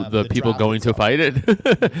the people going to fight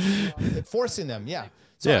it. Forcing them, yeah.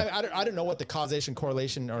 So I don't know what the causation,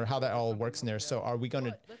 correlation, or how that all works in there. So are we going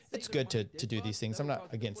to? It's good to do these things. I'm not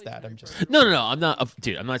against that. I'm just no. I'm not,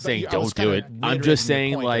 dude. I'm not saying don't do it. I'm just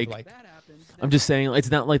saying I'm just saying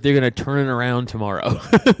it's not like they're going to turn it around tomorrow.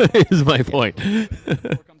 Is my point.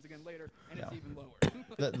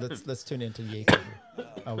 Let's tune into Yake.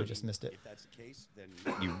 Oh, we just missed it. If that's the case, then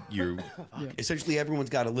you essentially everyone's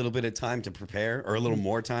got a little bit of time to prepare, or a little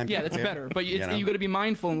more time. Yeah, that's better. But you got to be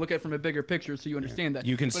mindful and look at it from a bigger picture so you understand that.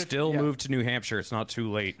 You can still move to New Hampshire. It's not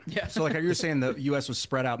too late. Yeah. So like you're saying, the U.S. was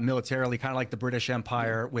spread out militarily, kind of like the British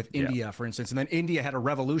Empire with India, for instance, and then India had a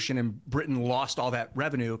revolution, and Britain lost all that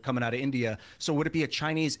revenue coming out of India. So would it be a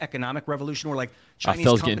Chinese economic revolution, where like Chinese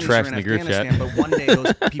companies are in Afghanistan, but one day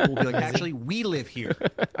those people will be like, actually, we live here?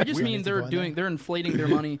 I just mean they're inflating their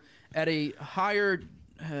money at a higher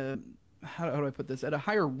how do I put this, at a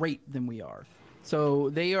higher rate than we are. So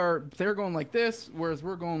they're going like this, whereas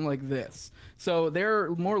we're going like this. So they're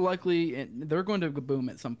more likely they're going to boom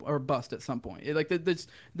at some or bust at some point.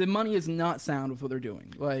 The money is not sound with what they're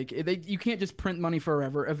doing. Like you can't just print money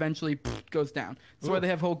forever. Eventually, it goes down. That's why they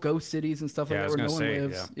have whole ghost cities and stuff like that where no one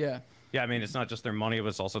lives. Yeah. I mean, it's not just their money, but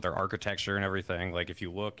it's also their architecture and everything. Like if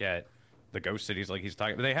you look at the ghost cities, like he's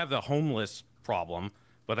talking, they have the homeless problem,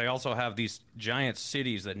 but they also have these giant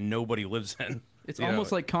cities that nobody lives in. It's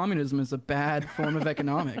almost like communism is a bad form of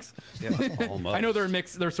economics. I know they're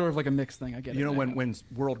mixed. They're sort of like a mixed thing. I get it. You know, when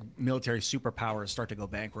world military superpowers start to go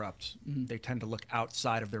bankrupt, they tend to look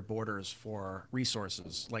outside of their borders for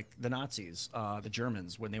resources. Like the Nazis, the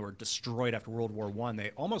Germans, when they were destroyed after World War I,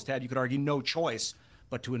 they almost had, you could argue, no choice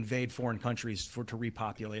but to invade foreign countries to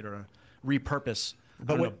repopulate or repurpose.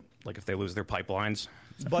 But like if they lose their pipelines.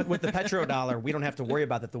 But with the petrodollar, we don't have to worry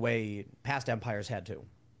about that the way past empires had to,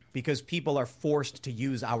 because people are forced to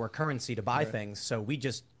use our currency to buy things. So we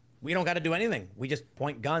don't got to do anything. We just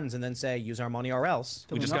point guns and then say, use our money or else.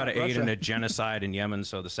 We just got to aid in a genocide in Yemen,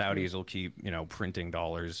 so the Saudis will keep, printing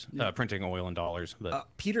dollars, printing oil in dollars.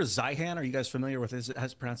 Peter Zeihan, are you guys familiar with how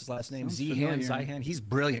to pronounce his last name? Zeihan. He's a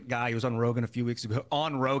brilliant guy. He was on Rogan a few weeks ago.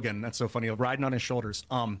 On Rogan, that's so funny, riding on his shoulders.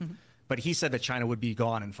 But he said that China would be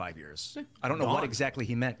gone in 5 years. I don't know what exactly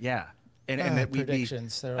he meant. Yeah. And that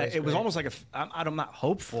predictions. It was almost like I'm not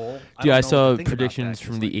hopeful. Dude, I saw predictions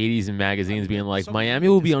from the 80s in magazines being like, Miami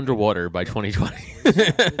will be underwater by 2020.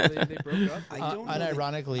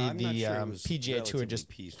 Unironically, the PGA Tour just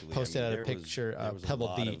posted out a picture of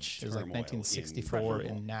Pebble Beach. It was like 1964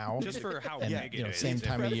 and now. Just for how big it is. Same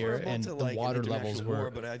time of year, and the water levels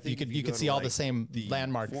were. You could see all the same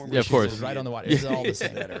landmarks. Yeah, of course. Right on the water. It's all the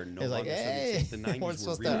same. It's like, hey, we're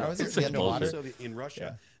supposed to. I was just underwater. In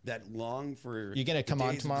Russia. That long for you gonna come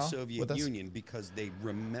on tomorrow the Soviet Union because they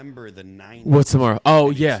remember the 90s. What's tomorrow? Oh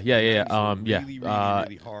yeah.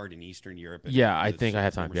 Really hard in Eastern Europe. I think I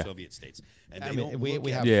have time. Yeah. Soviet states. And we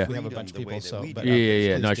have a bunch of people. So but no,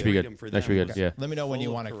 it should be good. That should be good. Yeah. Let me know when you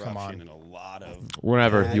want to come on.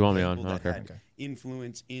 Whenever you want me on. I don't care.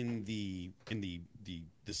 Influence in the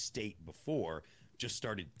state before. Just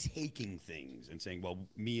started taking things and saying, well,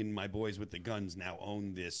 me and my boys with the guns now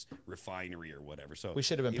own this refinery or whatever. So we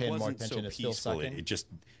should have been paying more attention. It's still sucking. It just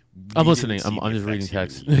I'm listening. I'm just reading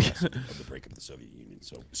text. Of the breakup of the Soviet Union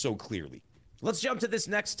so clearly. Let's jump to this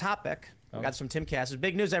next topic. We got some Timcasts.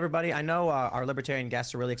 Big news, everybody. I know our libertarian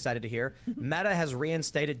guests are really excited to hear. Meta has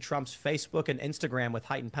reinstated Trump's Facebook and Instagram with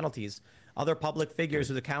heightened penalties. Other public figures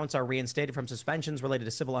whose accounts are reinstated from suspensions related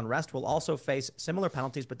to civil unrest will also face similar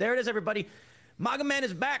penalties. But there it is, everybody. MAGA Man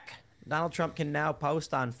is back. Donald Trump can now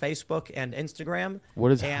post on Facebook and Instagram. What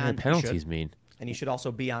does high penalties mean? And he should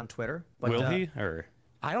also be on Twitter. But, will he? Or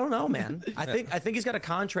I don't know, man. I think he's got a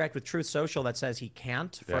contract with Truth Social that says he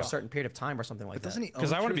can't for a certain period of time or something like that.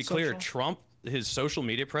 Because I want to be clear, Trump, his social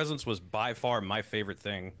media presence was by far my favorite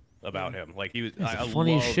thing about him. Like he was the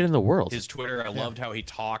funniest shit in the world. His Twitter, I loved how he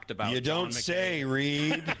talked about. You don't say,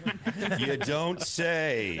 Reed. You don't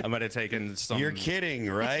say. I might have taken some. You're kidding,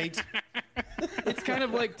 right? It's kind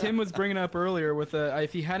of like Tim was bringing up earlier with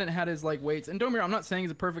if he hadn't had his weights, and don't get me wrong, I'm not saying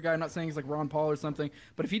he's a perfect guy. I'm not saying he's like Ron Paul or something.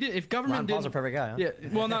 But if government Ron Paul's a perfect guy. Huh? Yeah,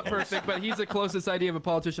 well, not perfect, but he's the closest idea of a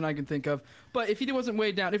politician I can think of. But if he wasn't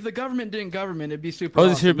weighed down, if the government didn't government, it'd be super. Oh,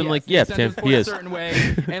 this should have been like, yeah, Tim, he is a certain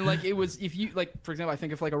way, and it was if you for example, I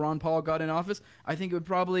think if a Ron Paul got in office, I think it would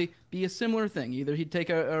probably be a similar thing. Either he'd take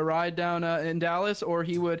a ride down in Dallas, or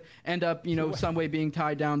he would end up some way being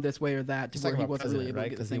tied down this way or that to where he wasn't really able to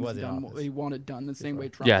get the things done what he wanted done the same way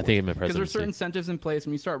Trump. Yeah, I think it meant because there's certain incentives in place.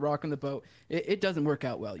 When you start rocking the boat, it doesn't work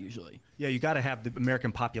out well usually. Yeah, you got to have the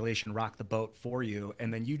American population rock the boat for you,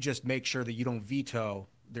 and then you just make sure that you don't veto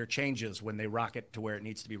their changes when they rock it to where it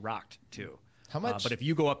needs to be rocked to. How much? But if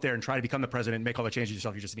you go up there and try to become the president and make all the changes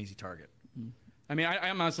yourself, you're just an easy target. I mean,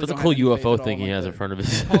 I'm honestly. That's a cool UFO thing he has in front of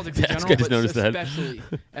his politics in desk. general, I just noticed that. Especially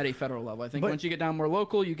at a federal level. I think once you get down more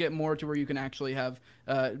local, you get more to where you can actually have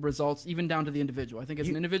results, even down to the individual. I think as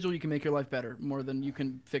an individual, you can make your life better more than you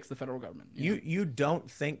can fix the federal government. You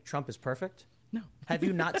don't think Trump is perfect? No. Have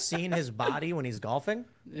you not seen his body when he's golfing?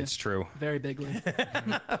 Yeah. It's true. Very bigly.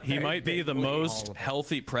 He might be the most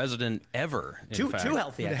healthy president ever. Too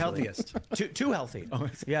healthy, actually. The healthiest. Too healthy.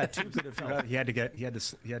 Yeah, too good of health. He had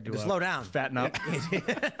to slow down, fatten up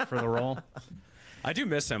for the role. I do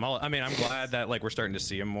miss him. I'm glad that we're starting to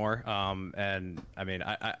see him more. And I mean,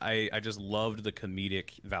 I just loved the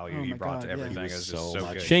comedic value he brought to everything. It was just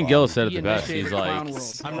so good. Shane Gillis said it the best. He's like,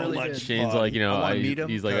 Shane's like,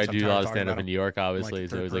 he's like, I do a lot of stand up in New York, obviously.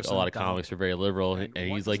 So he's like, a lot of comics are very liberal, and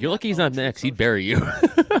he's like, you're lucky he's not next. He'd bury you.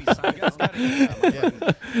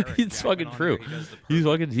 It's fucking true.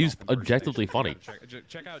 He's objectively funny.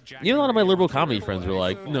 You know, a lot of my liberal comedy friends were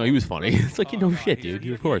like, no, he was funny. It's like, shit, dude.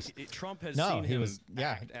 Of course. No, he was.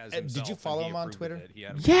 Yeah. Did you follow him on Twitter?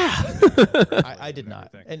 Yeah. I did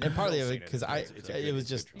not, and partly of it because it was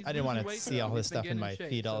just I didn't want to see all this stuff in my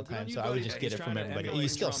feed all the time, so I would just get it from everybody. You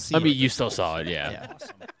still see. I mean, you still saw it, yeah.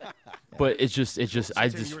 But it's just I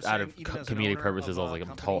just out of comedic purposes, I was like,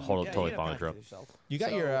 I'm totally following Trump. You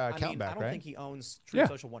got your account back, right? I don't think he owns Truth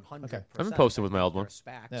Social 100%. Okay. I've been posting with my old one.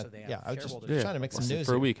 Yeah, I was just trying to make some news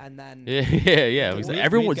for a week. And then yeah.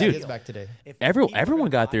 Everyone, dude. His back today.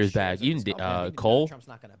 Everyone got theirs back. Even Cole.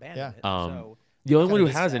 Yeah. The only one who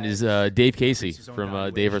hasn't is Dave Casey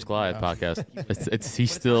from Dave vs. Goliath podcast.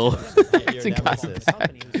 He's still.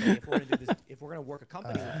 If we're gonna work a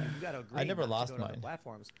company, you gotta agree. I never lost mine.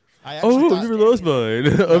 Platforms. I've never lost mine.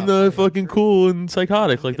 I'm not fucking cool and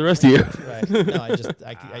psychotic like the rest of you. Right. No,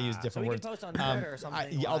 I use different words.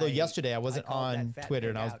 Although yesterday I wasn't on Twitter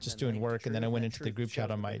and I was just doing work, and then I went into the group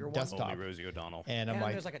chat on my desktop. Rosie O'Donnell. And I'm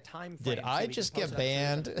like, did I just get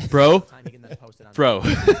banned? Bro. I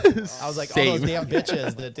was like, all those damn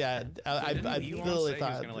bitches that I literally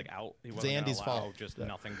thought Zandy's fault. Just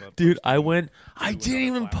nothing but dude, I didn't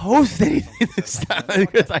even post anything this time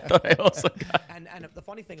because I thought I also got. And the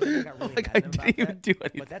funny thing is, I got really I didn't even do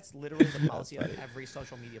anything. But that's literally the policy of every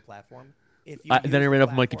social media platform. Then I ran up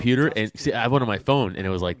on my computer and see, I went on my phone and it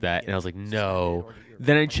was like that, and I was like, no.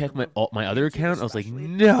 Then I checked my other account. I was like,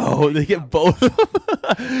 no, they get both.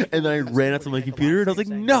 And then I ran up to my computer and I was like,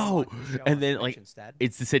 no. And then like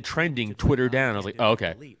it said trending Twitter down. I was like, oh,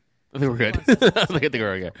 okay. I think we're good. I think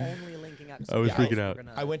we're okay. I was freaking out.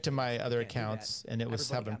 I went to my other accounts and it was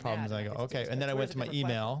having problems. And I go, okay. And then I went to my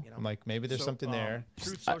email. I'm like, maybe there's something there.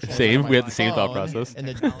 Same. We had the same thought process. And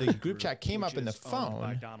the group chat came up in the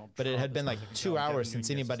phone, but it had been like 2 hours since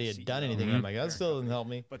anybody had done anything. And I'm like, that still doesn't help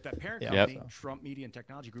me. But that parent company, Trump Media and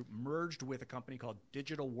Technology Group, merged with a company called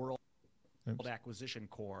Digital World Acquisition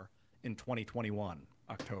Corp in 2021,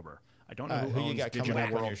 October. I don't know who you got coming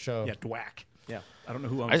up on your show. Yeah, DWAC. Yeah, I don't know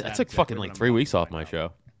who owns that. I took fucking like 3 weeks off my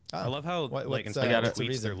show. I love how like instead of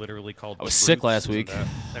tweets, they're literally called. I was sick last week,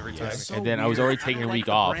 every time. And then I was already taking a week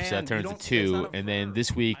off, so that turned into 2. And then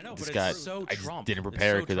this week, I just didn't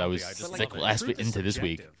prepare because I was sick last week into this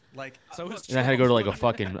week. And I had to go to like a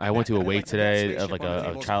fucking. I went to a wake today of like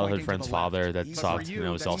a childhood friend's father that sucked, and I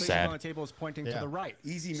was all sad. How much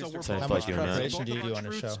preparation do you do on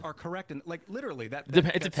a show?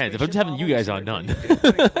 It depends. If I'm just having you guys on, none.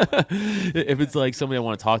 If it's like somebody I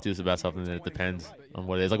want to talk to about something, then it depends on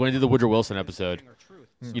what it is. Like when I did the Woodrow Wilson episode,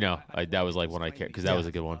 you know, that was like when I cared because that was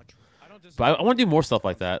a good one. But I want to do more stuff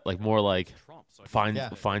like that, like more like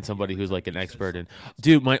find somebody who's like an expert. And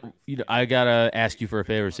dude, I gotta ask you for a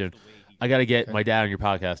favor soon. I gotta get my dad on your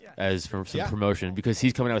podcast as for some promotion because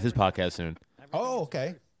he's coming out with his podcast soon. Oh,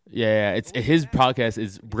 okay. Yeah, his podcast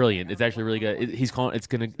is brilliant. It's actually really good.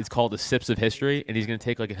 It's called The Sips of History, and he's gonna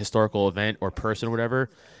take like a historical event or person or whatever,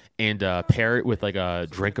 and pair it with like a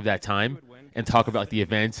drink of that time, and talk about like the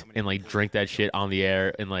event and like drink that shit on the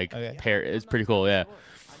air and like pair. It's pretty cool. Yeah.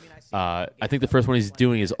 I think the first one he's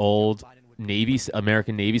doing is old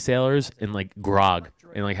American Navy sailors and like grog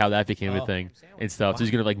and like how that became a thing and stuff. So he's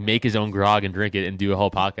gonna like make his own grog and drink it and do a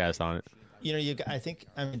whole podcast on it. You know, I think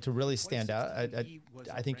to really stand out,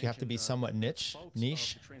 I think you have to be somewhat niche.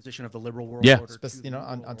 Transition of the liberal world. Yeah. You know,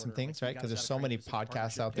 on some things, right? Because there's so many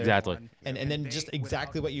podcasts out there. Exactly. And then just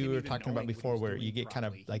exactly what you were talking about before, where you get kind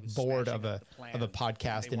of like bored of a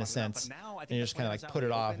podcast in a sense, and you just kind of like put it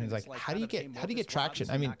off. And it's like, how do you get traction?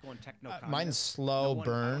 I mean, mine's slow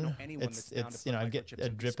burn. It's you know, I get a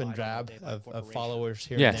drip and drab of followers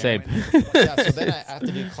here. Yeah, and there. same. Yeah, so then I have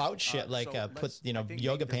to do clout shit like put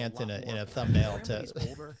yoga pants in a thumbnail to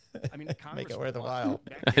make it worth a while.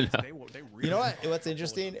 I know. You know what? What's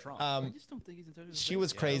interesting? She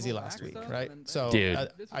was crazy last week, right? So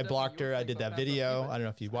I blocked her. I did that video. I don't know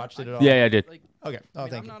if you watched it at all. Yeah, I did. Okay. Oh,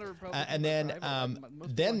 thank you. And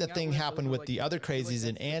then the thing happened with the other crazies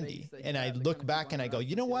and Andy. And I look back and I go,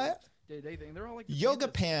 you know what? Yoga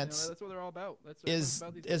pants is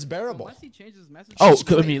bearable. Oh,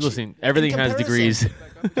 I mean, listen, everything has degrees.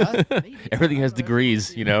 Everything has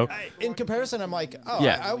degrees, you know. In comparison, I'm like, oh,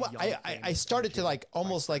 yeah. I started to like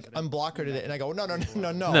almost like unblock her today, and I go, no,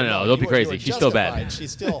 don't be crazy. She's still bad.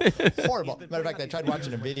 She's still horrible. Matter of fact, I tried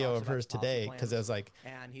watching a video of hers today because I was like,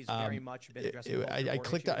 I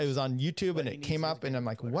clicked. It was on YouTube, and it came up, and I'm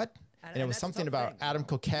like, what? And it was something about Adam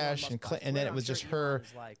Kokesh and then it was just her.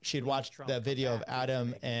 She had watched that video of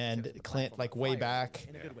Adam and Clint like way back,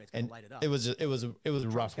 and it was a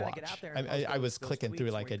rough watch. I was clicking through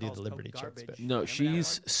like I do the Liberty charts. But. No,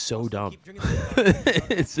 she's so dumb.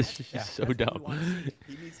 It's just, so dumb.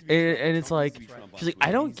 And it's like she's like,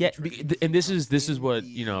 I don't get. And this is what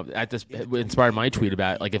inspired my tweet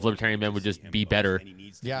about like if libertarian men would just be better.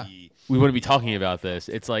 Yeah. We wouldn't be talking about this.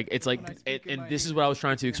 It's like, and this is what I was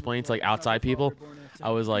trying to explain to like outside people. I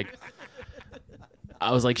was like,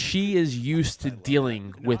 I was like, she is used to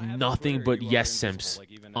dealing with nothing but yes simps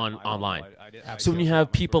online. So when you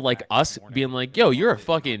have people like us being like, yo, you're a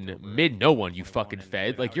fucking no one, you fucking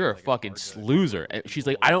fed. Like, you're a fucking loser. And she's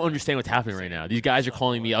like, I don't understand what's happening right now. These guys are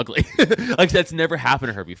calling me ugly. Like, that's never happened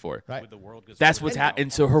to her before. Right. That's what's happening.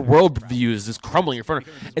 And so her worldview is just crumbling in front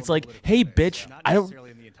of her. It's like, hey, bitch,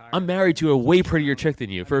 I'm married to a way prettier chick than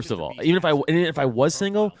you. First of all, even if I was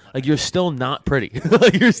single, like, you're still not pretty.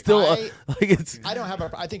 Like, you're still I don't have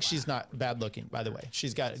I think she's not bad looking. By the way,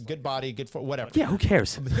 she's got a good body, good for whatever. Yeah, who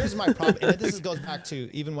cares? But here's my problem, and this goes back to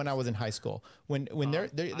even when I was in high school. When there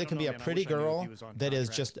can be a pretty girl that is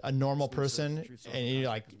just a normal person, and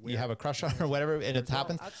you have a crush on her or whatever, and it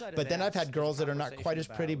happens. But then I've had girls that are not quite as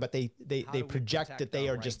pretty, but they project that they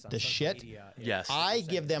are just the shit. Yes. I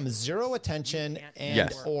give them zero attention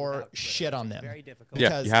and or shit on them.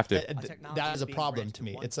 Yeah, you have to. That is a problem to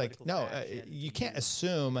me. It's like, no, you can't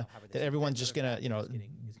assume that everyone's just gonna,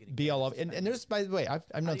 be all over. And there's, by the way,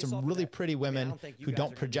 I've known some really pretty women who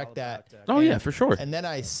don't project that. Oh yeah, for sure. And then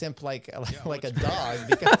I simp like a dog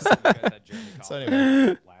because. So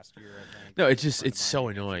anyway. No, it's so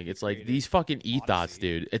annoying. It's like these fucking ethos,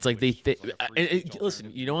 dude. It's like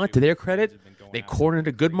listen, you know what? To their credit, they cornered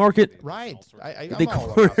a good market. Right. They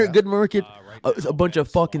cornered a good market. A bunch of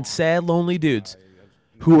fucking sad, lonely dudes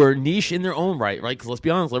who are niche in their own right? Because let's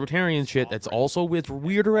be honest, libertarian shit, that's also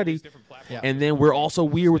weird already. Yeah. And then we're also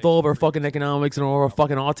weird with all of our fucking economics and all of our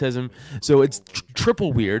fucking autism. So it's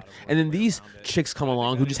triple weird. And then these chicks come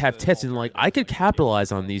along who just have tits and like, I could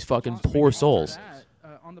capitalize on these fucking poor souls.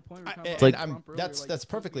 It's like that's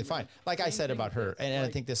perfectly fine. Like I said about her, and I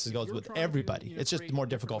think this goes with everybody. It's just more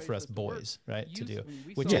difficult for us boys, right, to do,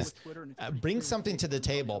 which is bring something to the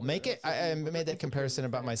table. Make it. I made that comparison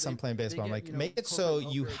about my son playing baseball. I'm like, make it so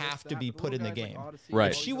you have to be put in the game.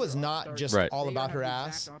 Right. If she was not just all about her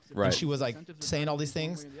ass, and she was like saying all these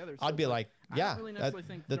things, I'd be like, yeah,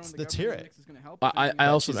 let's hear it.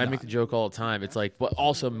 I make the joke all the time. It's like, well,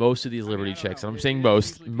 also most of these liberty chicks, and I'm saying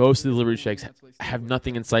most of the liberty chicks have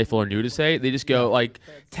nothing insightful or new to say. They just go like,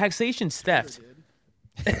 taxation's theft.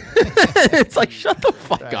 It's like, shut the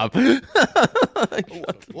fuck up.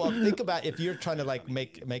 Well, think about if you're trying to like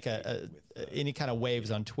make any kind of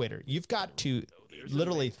waves on Twitter. You've got to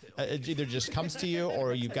literally it either just comes to you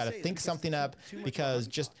or you've got to think something up, because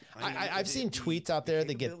just I've seen tweets out there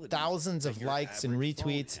that get thousands of likes and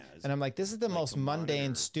retweets, and I'm like, this is the most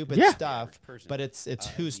mundane, stupid stuff, but it's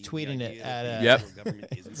who's tweeting it at. Yep.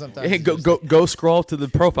 Sometimes hey, go scroll to the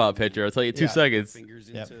profile picture. I'll tell you 2 seconds.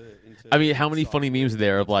 Yep. I mean, how many funny memes are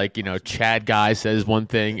there of like, Chad Guy says one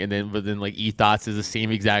thing and then like Ethos says the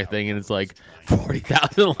same exact thing and it's like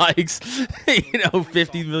 40,000 likes,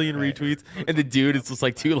 50 million retweets, and the dude is just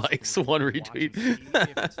like 2 likes, 1 retweet.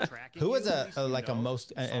 Who is a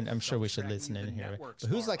most, and I'm sure we should listen in here, but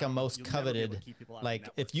who's like a most coveted, like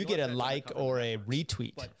if you get a like or a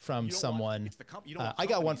retweet from someone, I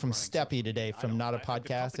got one from Steppy today from Not a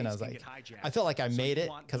Podcast, and I was like, I felt like I made it,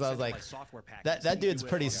 because I was like, that dude's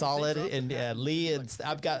pretty solid. And Lee,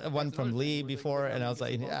 I've got one from Lee before, and I was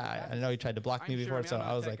like, yeah, I know he tried to block me before, so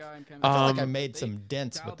I was like, I felt like I made some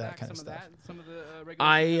dents with that kind of stuff.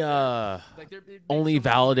 I only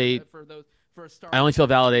validate. I only feel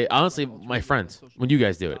validate, honestly, my friends, when you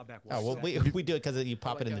guys do it. Oh, well, we do it because you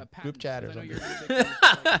pop it in the group chat or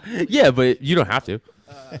something. Yeah, but you don't have to.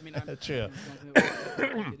 True.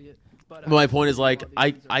 But my point is, like,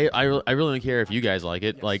 I really don't care if you guys like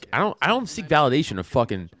it. Like, I don't seek validation of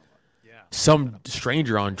fucking some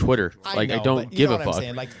stranger on Twitter. Like, I don't give a fuck. I'm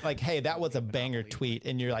saying? Like, hey, that was a banger tweet,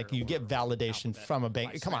 and you're like, you get validation from a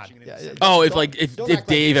banger. Come on. Oh, if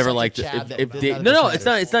Dave ever liked it, if Dave, no, it's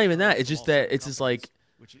not even that. It's just that it's just like,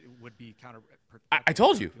 I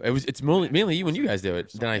told you it's mainly you when you guys do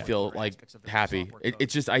it. Then I feel like happy.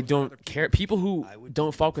 It's just I don't care. People who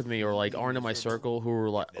don't fuck with me or like aren't in my circle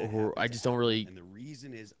who I just don't really.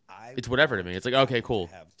 It's whatever to me. It's like, okay, cool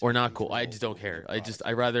or not cool. I just don't care.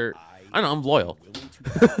 I rather. I don't know. I'm loyal.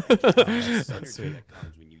 That's sweet. That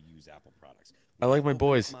comes when you use Apple products. I like my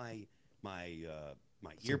boys. My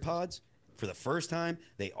earpods for the first time,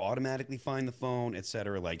 they automatically find the phone,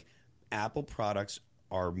 etc. Like, Apple products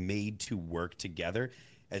are made to work together.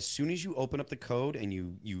 As soon as you open up the code and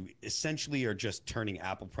you essentially are just turning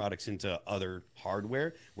Apple products into other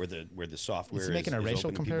hardware where the software is making a racial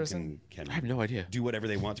open, comparison. Can I have no idea. Do whatever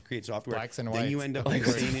they want to create software. Blacks and then whites. you end up with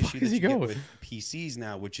the same issue that you get with PCs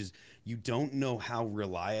now, which is you don't know how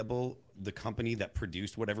reliable the company that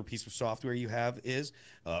produced whatever piece of software you have is,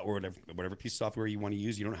 or whatever piece of software you want to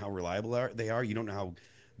use. You don't know how reliable they are. You don't know how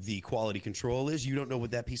the quality control is. You don't know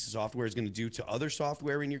what that piece of software is going to do to other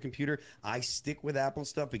software in your computer. I stick with Apple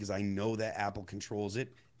stuff because I know that Apple controls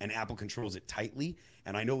it, and Apple controls it tightly.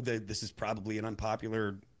 And I know that this is probably an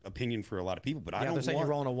unpopular opinion for a lot of people, but I don't want... you're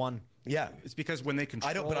rolling a 1. Yeah, it's because when they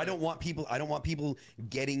control. I don't want people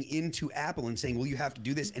getting into Apple and saying, "Well, you have to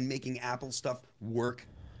do this," and making Apple stuff work,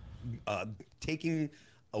 taking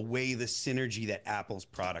away the synergy that Apple's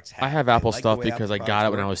products have. I have Apple stuff because I got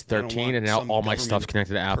it when I was 13, and now all my stuff's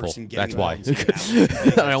connected to Apple. That's why. I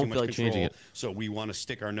don't feel like changing it. So we want to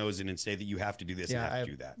stick our nose in and say that you have to do this and have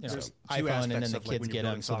to do that. So iPhone, and then the kids get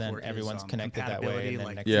them, so then everyone's connected that way.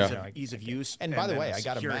 And then ease of use. And by the way, I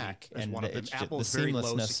got a Mac, and the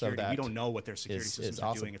seamlessness of that. We don't know what their security systems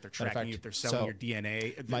are doing, if they're tracking you, if they're selling your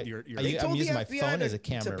DNA. I'm using my phone as a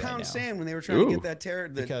camera right now. Pound sand when they were trying to get that terror.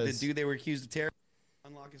 The dude they were accused of terror.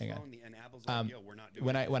 Unlock his phone, and Apple's like, yo, we're not doing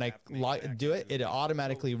when I do it, it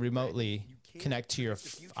automatically remotely connect to your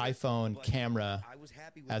iPhone camera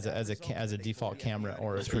as a default camera,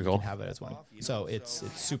 or you can have it as one. So it's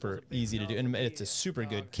super easy to do, and it's a super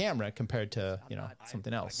good camera compared to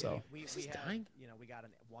something else. So is this dying?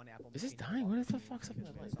 Is this dying? What the fuck's up?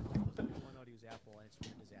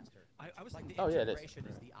 I was like, the integration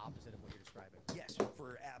is the opposite of what you're describing. Yes,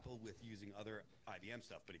 for Apple with using other IBM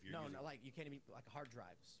stuff, but if you're using... like you can't even like hard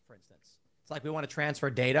drives, for instance. It's like we want to transfer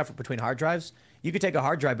data between hard drives. You could take a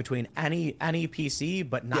hard drive between any PC,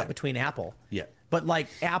 but not between Apple. Yeah. But like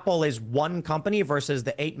Apple is one company versus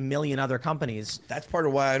the 8 million other companies. That's part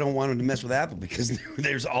of why I don't want to mess with Apple, because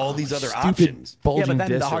there's all these other options. Yeah, but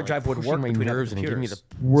then the hard drive would work my between nerves other and computers.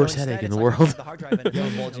 give me the worst headache in the world. The hard drive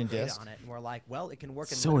and bulging disc on it, and we're like, well, it can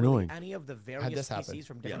work in so annoying. Any of the various PCs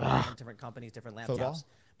from different companies, different laptops.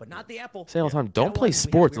 But not the Apple. Say all the time, don't play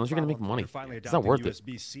sports unless you're going to make money. It's not worth it.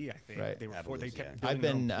 USB-C, I think. Right. I've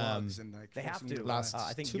been. They have to. Last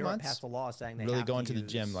I think 2 Europe months. passed a law saying they really have going to the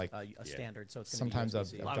gym like a standard. So it's sometimes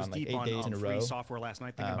I've gone like 8 days in a row. Software last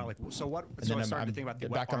night, thinking about like, so what? And so then I started to think about the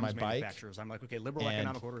back on my bike. I'm like, okay, liberal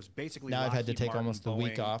economic order is basically. Now I've had to take almost a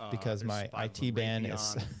week off because my IT ban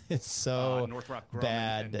is so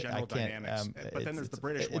bad. I can't. But then there's the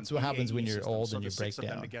British one. It's what happens when you're old and you break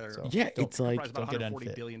down. Yeah, it's like don't get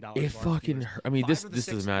unfit. It fucking. I mean, this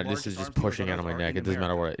doesn't matter. This is just pushing out of my neck. It doesn't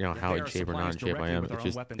matter what how in shape or not in shape I am. It's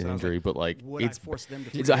just an injury. But like, it's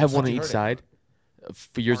I have one on each side.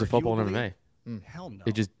 For years of football and MMA. Hell no.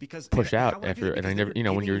 It just push out after, and I never,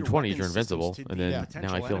 when you're in your 20s, you're invincible, and then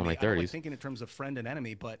now I feel in my 30s. Thinking in terms of friend and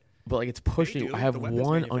enemy, but like it's pushing. I have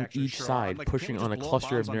one on each side, pushing on a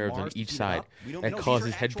cluster of nerves on each side that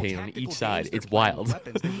causes head pain on each side. It's wild.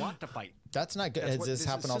 That's not good. Does this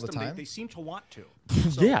happen all the time? They seem to want to.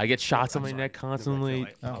 Yeah, I get shots on my neck constantly.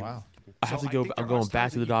 Oh wow. I have to go. I'm going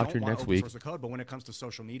back to the doctor next week. But when it comes to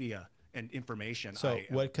social media and information, so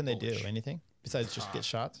what can they do? Anything besides just get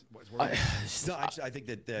shots? I think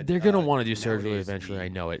that they're gonna want to do surgery eventually. I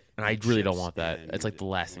know it, and I really don't want that. It's like the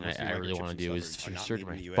last thing I really want to do is surgery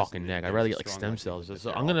my fucking neck. I'd rather get like stem cells.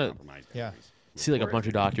 So I'm gonna see like a bunch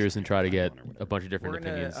of doctors and try to get a bunch of different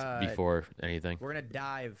opinions before anything. We're gonna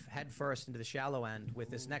dive headfirst into the shallow end with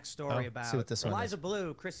this next story about Eliza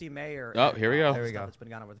Bleu, Chrissy Mayer. Oh, here we go. There we go. That's been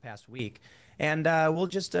going on over the past week, and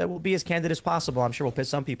we'll be as candid as possible. I'm sure we'll piss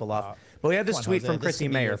some people off. But we have this tweet from Chrissy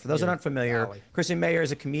Mayer. For those that aren't familiar, Chrissy Mayer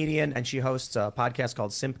is a comedian, and she hosts a podcast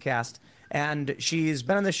called Simpcast. And she's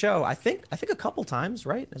been on the show, I think a couple times,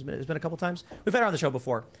 right? It's been a couple times. We've had her on the show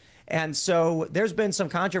before. And so there's been some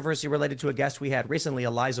controversy related to a guest we had recently,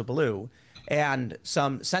 Eliza Bleu, and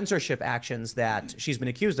some censorship actions that she's been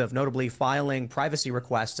accused of, notably filing privacy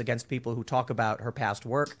requests against people who talk about her past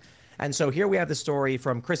work. And so here we have the story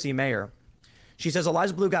from Chrissy Mayer. She says,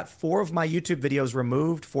 Eliza Bleu got 4 of my YouTube videos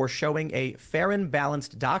removed for showing a Fair and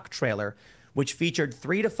Balanced doc trailer, which featured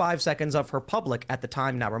 3 to 5 seconds of her public, at the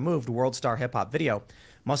time now removed, World Star Hip Hop video.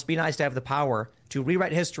 Must be nice to have the power to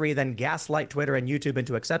rewrite history, then gaslight Twitter and YouTube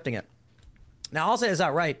into accepting it. Now, I'll say this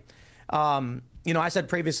outright. I said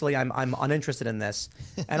previously I'm uninterested in this,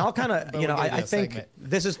 and I'll kind of, I think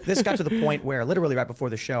this got to the point where literally right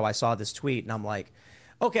before the show I saw this tweet, and I'm like,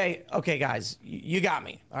 okay, guys, you got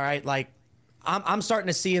me, all right? Like, I'm starting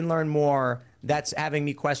to see and learn more. That's having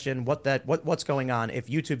me question what's going on if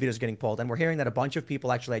YouTube videos are getting pulled. And we're hearing that a bunch of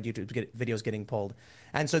people actually had YouTube videos getting pulled.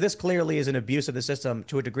 And so this clearly is an abuse of the system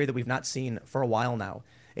to a degree that we've not seen for a while now.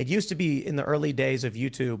 It used to be in the early days of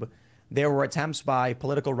YouTube, there were attempts by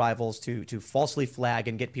political rivals to falsely flag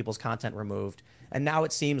and get people's content removed. And now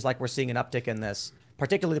it seems like we're seeing an uptick in this,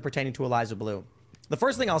 particularly pertaining to Eliza Bleu. The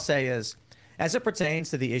first thing I'll say is, as it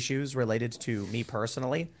pertains to the issues related to me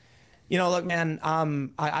personally, look, man,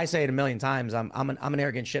 I say it a million times. I'm an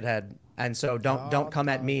arrogant shithead, And so don't come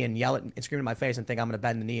at me and yell at and scream in my face and think I'm going to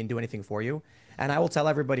bend the knee and do anything for you. And I will tell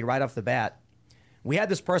everybody right off the bat, we had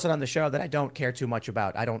this person on the show that I don't care too much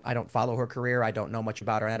about. I don't follow her career. I don't know much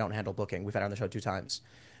about her, and I don't handle booking. We've had her on the show 2 times.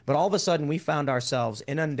 But all of a sudden, we found ourselves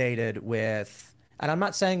inundated with, and I'm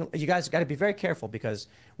not saying, you guys got to be very careful, because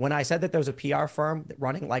when I said that there was a PR firm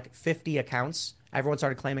running like 50 accounts, everyone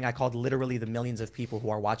started claiming I called literally the millions of people who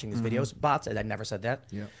are watching these videos bots, and I never said that.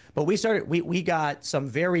 Yeah. But we got some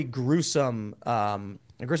very gruesome,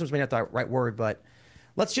 gruesome's maybe not the right word, but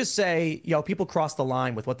let's just say, people crossed the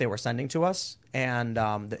line with what they were sending to us and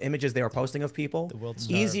the images they were posting of people. The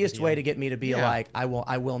easiest way to get me to be like, I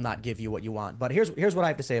will not give you what you want. But here's what I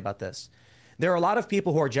have to say about this. There are a lot of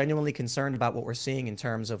people who are genuinely concerned about what we're seeing in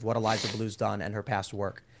terms of what Eliza Blue's done and her past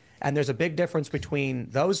work. And there's a big difference between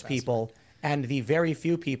those people and the very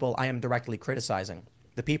few people I am directly criticizing.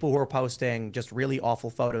 The people who are posting just really awful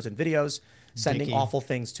photos and videos, sending awful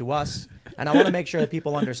things to us. And I want to make sure that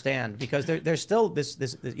people understand, because there's still this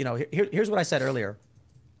here's what I said earlier.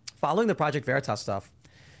 Following the Project Veritas stuff,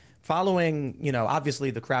 following,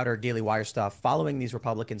 obviously the Crowder Daily Wire stuff, following these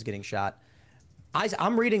Republicans getting shot,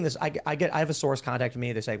 I'm reading this. I have a source contact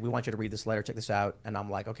me. They say, we want you to read this letter, check this out. And I'm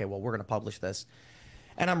like, okay, well, we're going to publish this.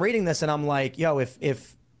 And I'm reading this and I'm like, yo,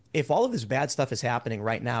 if all of this bad stuff is happening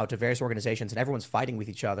right now to various organizations and everyone's fighting with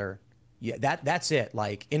each other, that's it.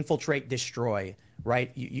 Like, infiltrate, destroy,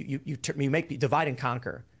 right? You make divide and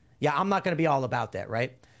conquer. Yeah, I'm not going to be all about that,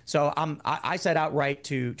 right? So I said outright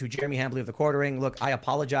to Jeremy Hambley of the Quartering, look, I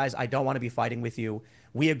apologize. I don't want to be fighting with you.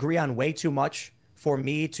 We agree on way too much for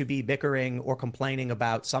me to be bickering or complaining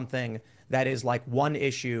about something that is like one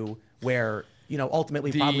issue where,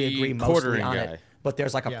 ultimately probably agree mostly on it. But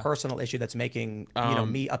there's like a personal issue that's making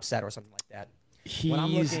me upset or something like that. When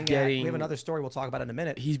I'm looking we have another story we'll talk about in a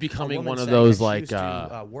minute. He's becoming one of those like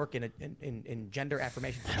work in gender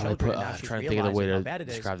affirmation for children. I'm trying to think of the way to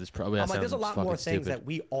describe this. Probably I'm like, there's a lot more things that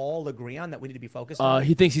we all agree on that we need to be focused on.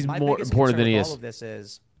 He thinks he's more important than he is. All of this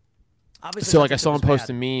is obviously. So like I saw him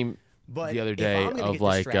post a meme the other day of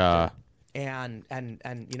like and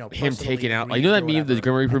him taking out, like, that meme, the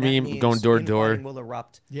Grim Reaper meme, going door to door.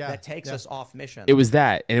 That takes us off mission. It was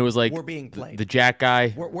that, and it was like we're being played. The Jack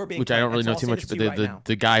guy, we're being which I don't really know too much, but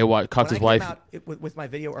the guy who cuffed his wife. With my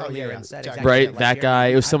video earlier and said exactly right, that guy.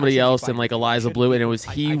 It was somebody else, and like Eliza Blue, and it was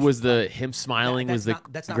him smiling was the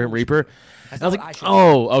Grim Reaper. And I was like,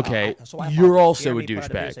 oh, okay, you're also a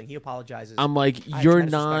douchebag. He apologizes. I'm like, you're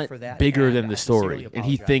not bigger than the story, and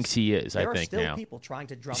he thinks he is. I think now. See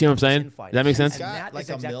what I'm saying? Does that make sense? Got like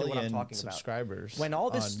 1 million subscribers. When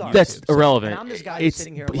all this starts, that's irrelevant. And I'm this guy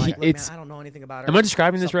sitting here like, man, I don't know anything about her. Am I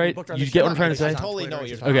describing this right? You get what I'm trying to say? I totally know what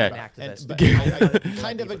you're talking about. But I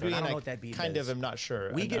kind of agree, and I kind of am not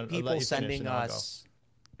sure. We get people sending us.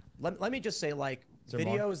 Let me just say, like,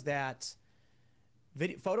 videos that.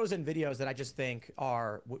 Photos and videos that I just think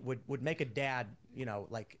would make a dad,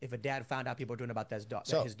 like if a dad found out people were doing about his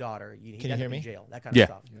daughter, he'd end up in jail, that kind of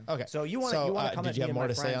stuff. Okay. So you want to come at me and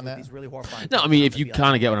my friends with these really horrifying. No, I mean, if you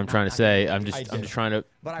kind of get what I'm trying to say, I'm just trying to,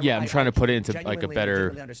 I'm trying to put it into like a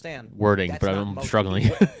better wording, but I'm struggling.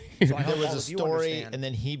 There was a story, and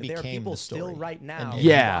then he became the story. Still right now,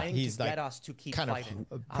 he's like kind of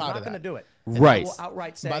proud I'm not going to do it. Right.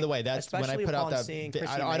 Outright say, by the way, that's when I put out that.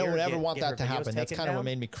 I don't ever want that to happen. That's kind of what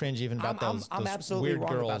made me cringe, even about those weird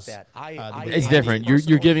girls. It's different.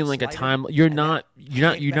 You're giving like a time. You're not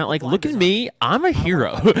like, look at me, I'm a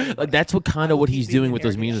hero. Like, that's what kind of what he's doing with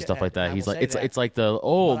those memes and stuff like that. He's like, it's like the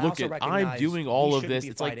look at, I'm doing all of this.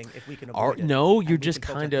 It's like, no, you're just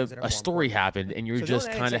kind of, a story happened, and you're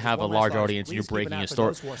just kind of have a large audience, and you're breaking a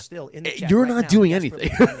story. You're not doing anything.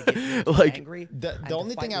 Like, the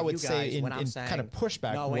only thing I would say in kind of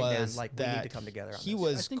pushback was that he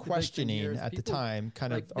was questioning at the time,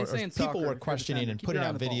 kind of, or people were questioning and putting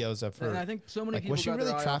out videos of her. And I think so many people was she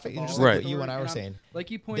really trafficking? Just like what you and I were saying.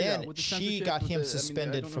 Like you pointed out, with the she got him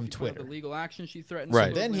suspended from Twitter. Legal action she threatened.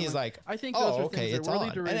 Right. So then he's like, I think oh, okay, it's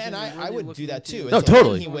on. And I would do that too. No,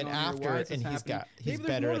 totally. He went after it, and he's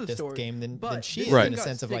better at this game than she is, right, in the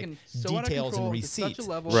sense of like details and receipts.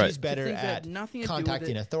 Right. She's better at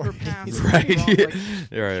contacting authorities. Right.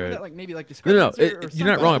 Right. No, you're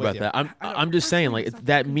not wrong about that. I'm just saying, like,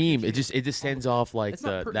 that meme, it just sends off like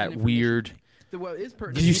that weird.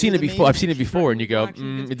 Because you've seen it before. I've seen it before, and you go,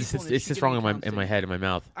 it's just wrong in my head, in my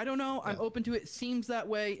mouth. I don't know. I'm open to it. It seems that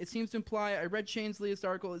way. It seems to imply. I read Shane's latest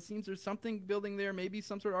article. It seems there's something building there. Maybe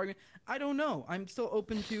some sort of argument. I don't know. I'm still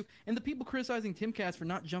open to. And the people criticizing Timcast for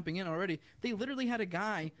not jumping in already, they literally had a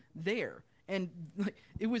guy there. And like,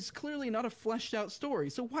 it was clearly not a fleshed out story.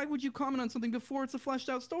 So why would you comment on something before it's a fleshed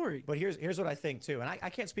out story? But here's what I think too, and I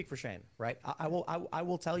can't speak for Shane, right? I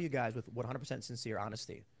will tell you guys with 100% sincere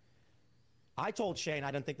honesty. I told Shane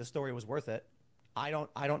I didn't think the story was worth it. I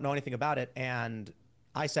don't know anything about it, and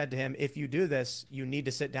I said to him, if you do this, you need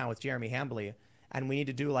to sit down with Jeremy Hambley, and we need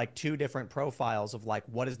to do like 2 different profiles of like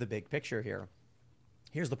what is the big picture here.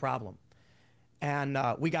 Here's the problem, and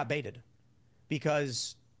we got baited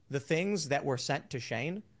because the things that were sent to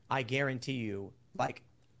Shane, I guarantee you, like,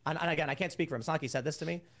 and again, I can't speak for him. It's not like he said this to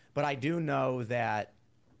me, but I do know that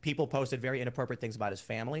people posted very inappropriate things about his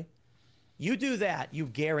family. You do that, you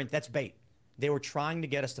guarantee that's bait. They were trying to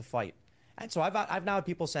get us to fight. And so I've now had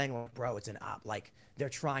people saying, well, bro, it's an op. Like, they're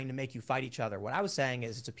trying to make you fight each other. What I was saying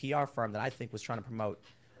is it's a PR firm that I think was trying to promote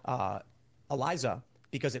Eliza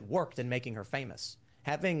because it worked in making her famous.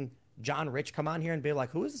 Having John Rich come on here and be like,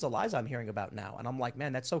 who is this Eliza I'm hearing about now? And I'm like,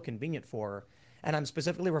 man, that's so convenient for her. And I'm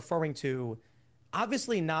specifically referring to,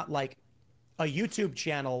 obviously not like a YouTube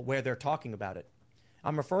channel where they're talking about it.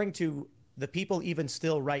 I'm referring to the people even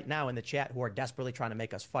still right now in the chat who are desperately trying to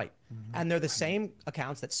make us fight. Mm-hmm. And they're the same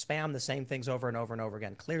accounts that spam the same things over and over and over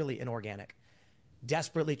again, clearly inorganic,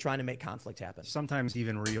 desperately trying to make conflict happen. Sometimes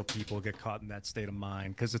even real people get caught in that state of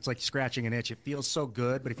mind because it's like scratching an itch. It feels so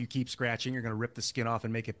good, but if you keep scratching, you're going to rip the skin off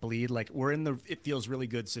and make it bleed. Like, we're in the it feels really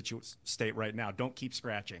good state right now. Don't keep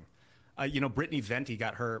scratching. Brittany Venti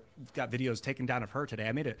got videos taken down of her today.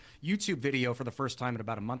 I made a YouTube video for the first time in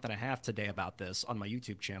about a month and a half today about this on my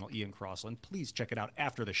YouTube channel, Ian Crossland. Please check it out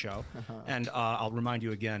after the show. And I'll remind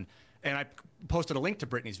you again. And I posted a link to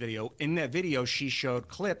Brittany's video. In that video, she showed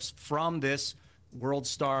clips from this World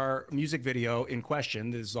Star music video in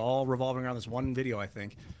question. This is all revolving around this one video, I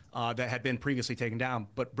think, that had been previously taken down.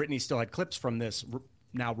 But Brittany still had clips from this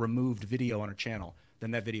now removed video on her channel.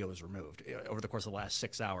 Then that video was removed over the course of the last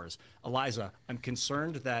 6 hours. Eliza, I'm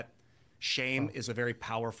concerned that shame is a very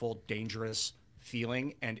powerful, dangerous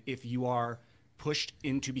feeling. And if you are pushed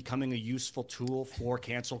into becoming a useful tool for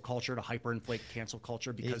cancel culture, to hyperinflate cancel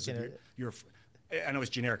culture because you're I know it's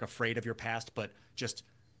generic, afraid of your past, but just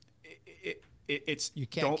it's you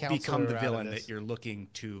can't don't become the villain that you're looking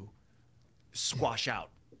to squash out.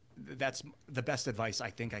 That's the best advice I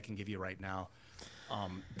think I can give you right now.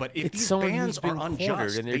 But if these bans are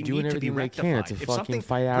unjust, and they're doing everything they can to fucking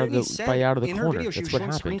fight out of the corner. That's what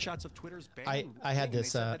happened. I had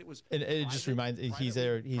this. It just reminds. He's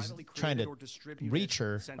trying to reach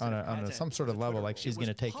her on some sort of level, like she's going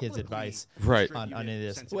to take his advice. Right. On any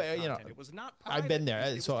of this. Well, I've been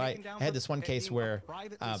there. So I had this one case where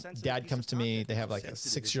dad comes to me. They have like a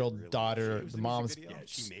 6-year-old daughter. The mom's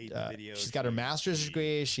she's got her master's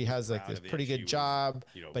degree. She has like this pretty good job,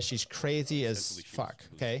 but she's crazy as fuck.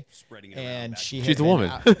 Okay, and she's a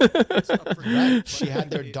woman. Right? She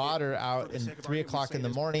had their daughter out at 3 o'clock in the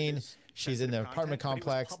morning. She's in the apartment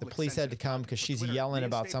complex. The police had to come because she's yelling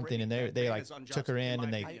about something, and they like took her in,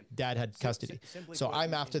 and dad had custody. So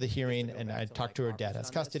I'm after the hearing, and I talked to her. Dad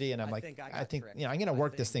has custody, and I'm like, I think I'm gonna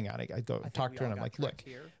work this thing out. I go talk to her, and I'm like, look,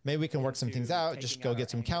 maybe we can work some things out. Just go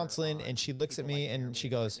get some counseling. And she looks at me, and she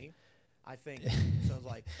goes, I think so.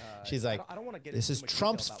 Like, she's like, I don't want to get this is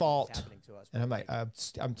Trump's fault, and I'm like,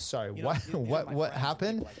 I'm sorry, what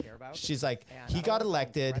happened? She's like, he got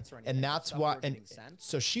elected, and that's why. And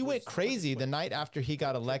so she went crazy the night after he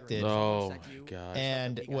got elected. Oh my god!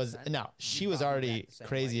 And she was already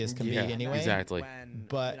crazy as can be anyway. Exactly.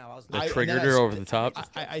 But that triggered her over the top.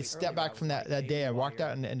 I stepped back from that day. I walked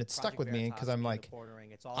out, and it stuck with me because I'm like,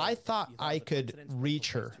 I thought I could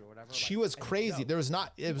reach her. She was crazy. It was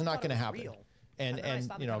not going to happen. And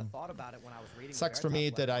sucks for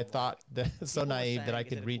me that I thought that so naive that I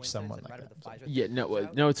could reach someone like that. Yeah,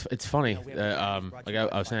 no, it's funny. Like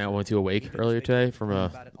I was saying, I went to a wake earlier today from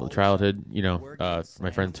a childhood,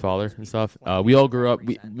 my friend's father and stuff. We all grew up.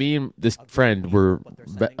 Me and this friend were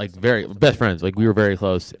very best friends. Like we were very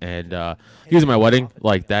close, and he was at my wedding,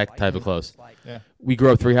 like that type of close. Yeah. We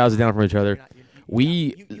grew up 3 houses down from each other.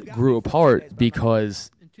 We grew apart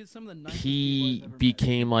because he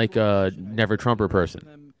became like a never Trumper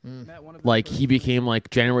person. Like he became like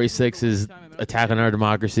January 6th's attack on our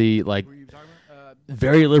democracy, like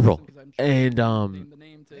very liberal. And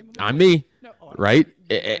I'm me, right?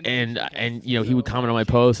 And he would comment on my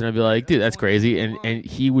posts, and I'd be like, dude, that's crazy. And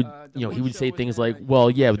he would he would say things like, well,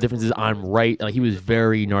 yeah, the difference is I'm right. Like he was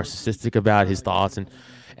very narcissistic about his thoughts, and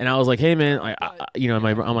I was like, hey man,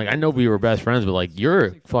 I'm like, I know we were best friends, but like you're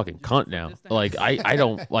a fucking cunt now. Like I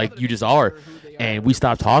don't like you just are. And we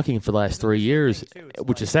stopped talking for the last 3 years,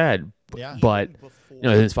 which is sad. But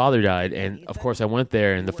his father died, and of course I went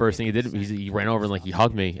there, and the first thing he did, he ran over and like he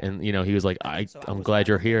hugged me, and he was like, I'm glad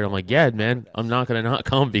you're here. And I'm like, yeah, man, I'm not gonna not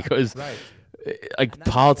come because like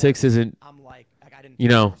politics isn't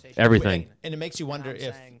everything. And it makes you wonder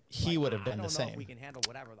if he would have done the same.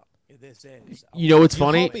 It's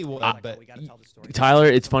funny, Tyler.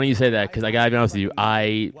 It's funny you say that because I gotta be honest with you.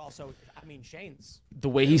 The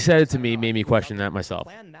way he said it to me made me question that myself.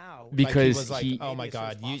 Because like he was like, oh my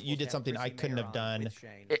God, you did something I couldn't have done.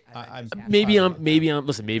 Maybe I'm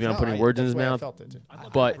putting words in his mouth.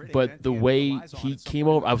 But the way he came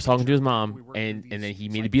over, I was talking to his mom, and then he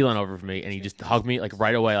made a beeline over for me, and he just hugged me like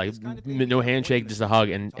right away, like no handshake, just a hug,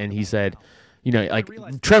 and he said, we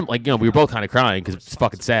were both kind of crying because it's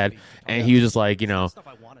fucking sad, and he was just like,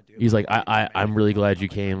 he's like, I'm really glad you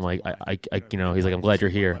came. Like, he's like, I'm glad you're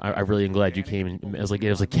here. I really am glad you came. And I was like,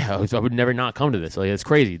 yeah, I would never not come to this. Like, it's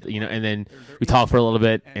crazy, And then we talked for a little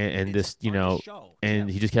bit, and this,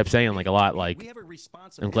 and he just kept saying like a lot, like,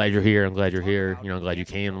 I'm glad you're here. I'm glad you're here. I'm glad you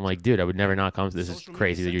came. I'm like, dude, I would never not come to this. It's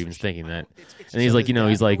crazy that you're even thinking that. And he's like,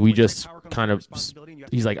 he's like, we just kind of,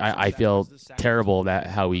 he's like, I feel terrible that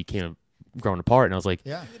how we came growing apart, and I was like,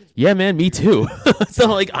 yeah, man, me too. So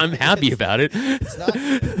like, I'm happy about it. It's not,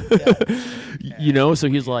 so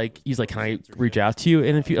he's like, can I reach out to you?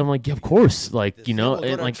 And I'm like, yeah, of course. Like, we'll go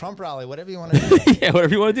to like a Trump rally, whatever you want to do. Yeah,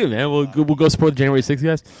 whatever you want to do, man. We'll go support the January 6th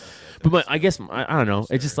guys. But I guess I don't know.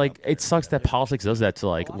 It's just like it sucks that politics does that to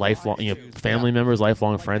like lifelong, family members,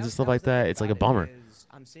 lifelong friends, and stuff like that. It's like a bummer.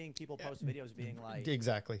 I'm seeing people post videos being like,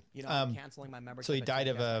 exactly. Canceling my membership. So he died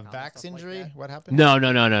of a vax injury? What happened?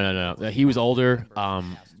 No. He was older.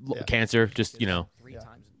 Cancer. Just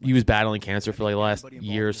he was battling cancer for like the last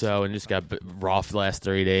year or so, and just got raw for the last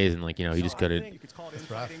 30 days, and like he just couldn't.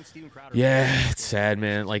 Yeah, it's sad,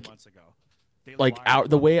 man. Like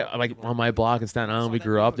the way like on my block in Staten Island we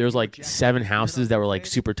grew up, there was like 7 houses that were like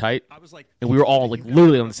super tight, and we were all like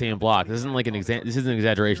literally on the same block. This isn't like this isn't an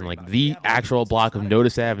exaggeration. Like the actual block of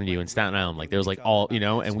Notice Avenue in Staten Island, like there was like all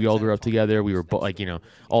and we all grew up together. We were like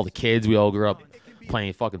all the kids, we all grew up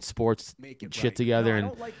playing fucking sports shit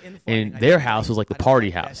together, and their house was like the party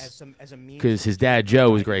house because his dad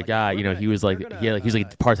Joe was a great guy. He was like he was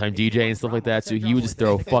like a part-time DJ and stuff like that, so he would just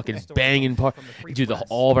throw fucking banging dude.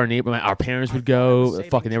 All of our parents would go,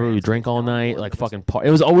 fucking everybody would drink all night, like fucking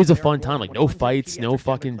it was always a fun time, like no fights, no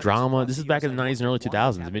fucking drama. This is back in the 90s and early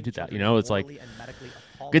 2000s, mid 2000s. It's like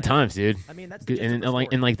good times, dude. And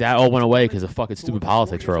like that all went away because of fucking stupid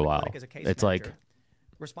politics for a while. It's like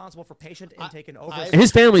responsible for patient intake and and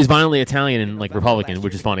his family is violently Italian and like Republican,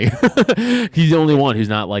 which is funny. He's the only one who's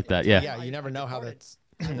not like that. Yeah, you never know how that's.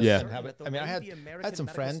 Yeah. I mean, I had some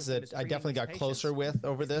friends that I definitely got closer with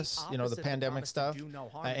over this, the pandemic stuff,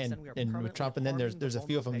 and with Trump. And then there's a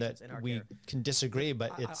few of them that we can disagree,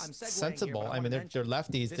 but it's sensible. I mean, they're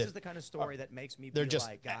lefties that they're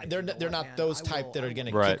just they're not those type that are going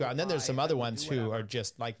to keep going. And then there's some other ones who are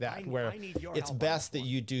just like that, where it's best that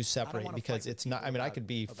you do separate because it's not. I mean, I could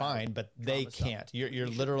be fine, but they can't. You're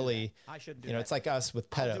literally, it's like us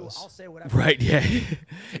with pedos. Right? Yeah.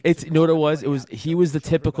 It's what it was. He was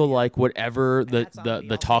the typical like whatever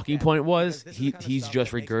the talking point was, he's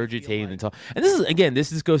just regurgitating the talk. And this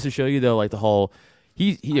just goes to show you though, like the whole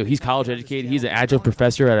he's college educated. He's an adjunct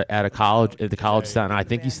professor at the college of Staten Island. I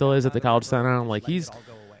think he still is at the College of Staten Island. Like he's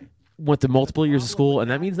went to multiple years of school,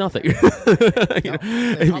 and that means nothing.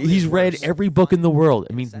 He's read every book in the world.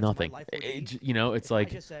 It means nothing. It's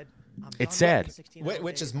like. It's sad.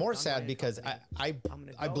 Which is more sad because I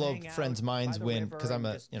blow friends' minds because I'm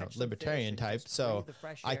a libertarian type, so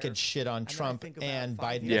I could shit on Trump and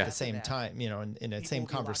Biden at the same time, in the same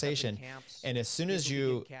conversation. And as soon as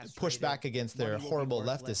you push back against their horrible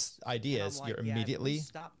leftist ideas, you're immediately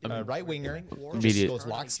a right winger. Just goes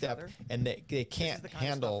lockstep, and they can't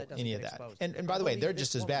handle any of that. And by the way, they're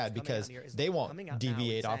just as bad because they won't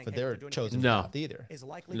deviate off of their chosen path either.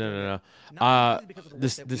 No.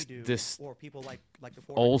 This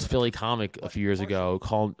old Philly comic a few years ago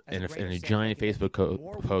called in a giant Facebook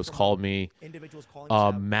post called me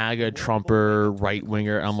MAGA Trumper right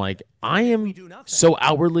winger. I'm like, I am so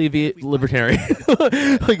outwardly libertarian.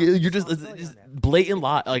 Like you're just blatant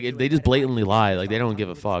lie. Like they just blatantly lie. Like they don't give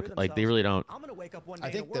a fuck. Like they really don't. I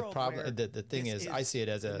think the problem, the thing is, I see it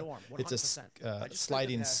as it's a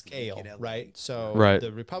sliding scale, right? So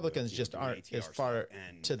the Republicans just aren't as far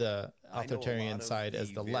to the authoritarian side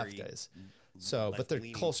as the left is. So, but they're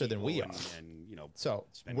closer than we are. So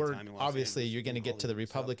we're obviously you're going to get to the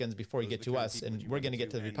Republicans before you get to us, and we're going to get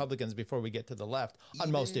to the Republicans before we get to the left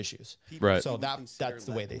on most issues. Right. So that's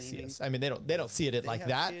the way they see us. I mean, they don't see it like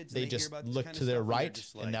that. They just look to their right,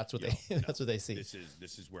 and that's what they see.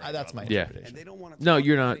 This is where that's my interpretation. No,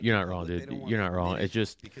 you're not wrong, dude. You're not wrong. It's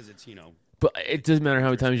just because it's But it doesn't matter how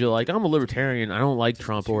many times you're like, I'm a libertarian, I don't like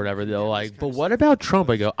Trump or whatever. They're like, but what about Trump?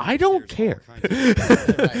 I go, I don't care.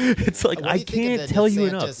 It's like, I can't tell you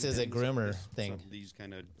enough. This is a groomer thing.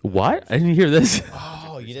 What? I didn't hear this.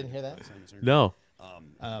 Oh, you didn't hear that? No.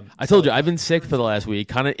 I told you I've been sick for the last week,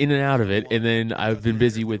 kind of in and out of it, and then I've been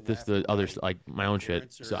busy with the other, like my own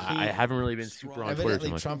shit. So I haven't really been super on Twitter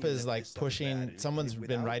too much. Trump is like pushing. Someone's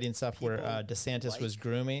been writing stuff where DeSantis was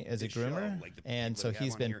grooming as a groomer, and so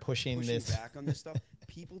he's been pushing this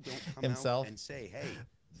himself. And say, hey,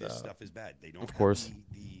 this stuff is bad. They don't. Of course.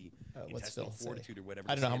 What's Phil say?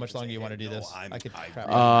 I don't know how much longer you want to do this. I could.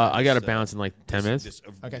 I got to bounce in like 10 minutes.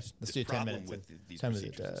 Okay, let's do 10 minutes. Time is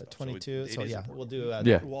it 22? So yeah, we'll do.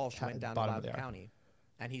 Walsh went down to Loudoun County,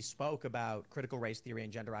 and he spoke about critical race theory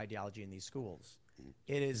and gender ideology in these schools.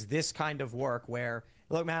 It is this kind of work where,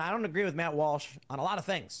 look, man, I don't agree with Matt Walsh on a lot of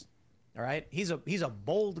things. All right, he's a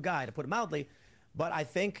bold guy, to put it mildly, but I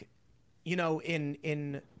think,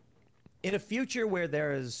 in a future where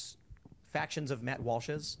there's factions of Matt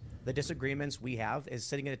Walsh's, the disagreements we have is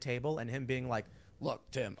sitting at a table and him being like, look,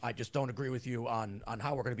 Tim, I just don't agree with you on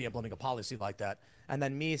how we're going to be implementing a policy like that. And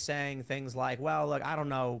then me saying things like, well, look, I don't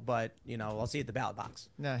know, but, I'll see at the ballot box.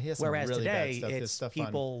 No, he has some Whereas really today, bad stuff. it's stuff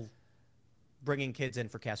people bringing kids in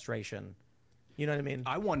for castration. You know what I mean?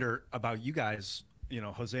 I wonder about you guys,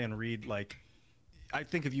 Jose and Reed, like, I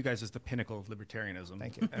think of you guys as the pinnacle of libertarianism.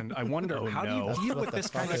 Thank you. And I wonder, how do you deal with this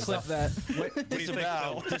kind of stuff?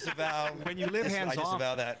 Disavow. When you live hands off,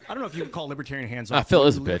 that. I don't know if you would call libertarian hands off. Phil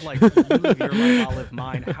is a bitch. Like, you live your life, I'll live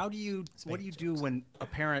mine. What do you do when a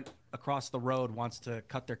parent across the road wants to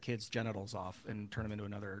cut their kid's genitals off and turn them into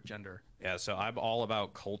another gender? Yeah, so I'm all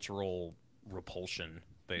about cultural repulsion,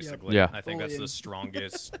 basically. Yeah. I think that's the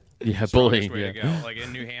strongest, bullying, way to go. Like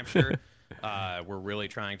in New Hampshire, we're really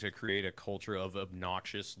trying to create a culture of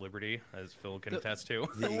obnoxious liberty, as Phil can attest to.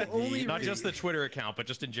 Not just the Twitter account, but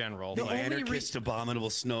just in general. The anarchist, abominable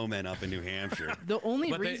snowmen up in New Hampshire. The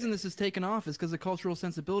only reason this is taken off is because the cultural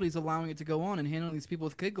sensibility is allowing it to go on and handling these people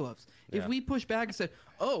with kid gloves. If we push back and said,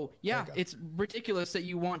 it's ridiculous that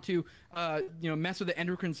you want to mess with the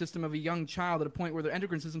endocrine system of a young child at a point where their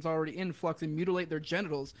endocrine system's already in flux and mutilate their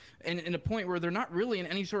genitals, and in a point where they're not really in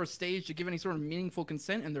any sort of stage to give any sort of meaningful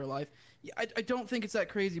consent in their life, I don't think it's that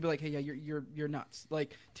crazy to be like, hey, yeah, you're nuts.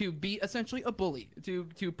 Like, to be essentially a bully, to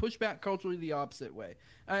push back culturally the opposite way.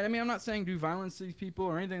 I mean, I'm not saying do violence to these people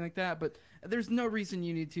or anything like that, but there's no reason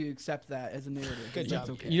you need to accept that as a narrative. Good job.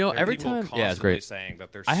 Okay. Every time, it's great.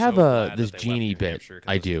 That I have this genie bit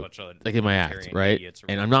I do, like in my act, right?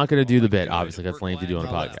 And I'm not going to do the bit, obviously, that's lame to do on a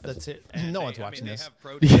podcast. That's it. No one's watching this.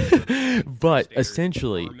 But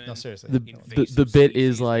essentially, no, seriously, the bit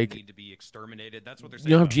is like,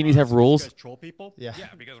 how genies have rules? Yeah.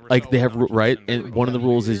 Like they have right, and one of the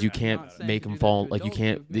rules is you can't make them fall. Like he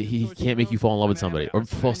can't make you fall in love with somebody or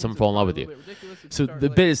someone fall in love with you. So the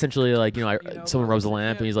bit is essentially like, someone rubs a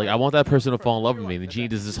lamp and he's like, I want that person to fall in love with me. And the genie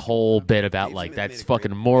does this whole bit about like, that's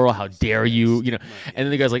fucking immoral. How dare you? And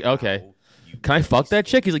then the guy's like, okay, can I fuck that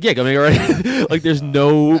chick? He's like, yeah, go make it right. Like there's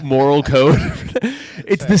no moral code.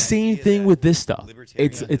 It's the same thing with this stuff.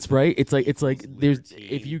 It's right. It's like there's,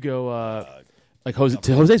 if you go like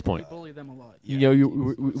to Jose's point,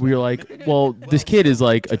 we're like, well, this kid is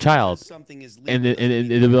like a child, and they'll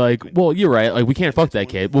be like, well, you're right, like we can't fuck that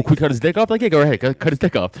kid. Well, can we cut his dick off? Like, yeah, go ahead, cut his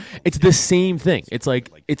dick off. It's the same thing. It's like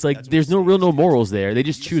there's no morals there. They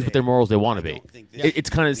just choose what their morals they want to be. It's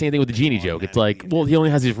kind of the same thing with the genie joke. It's like, well, he only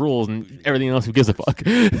has these rules, and everything else, who gives a fuck?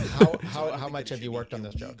 How much have you worked on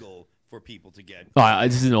this joke? For people to get.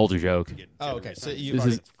 This is an older joke. Oh, okay. So you.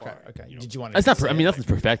 Okay. Did you want to? It's not. I mean, nothing's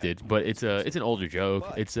perfected, but it's an older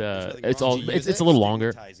joke. It's a little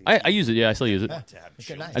longer. I use it. Yeah, I still use it.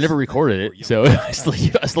 I never recorded it, so I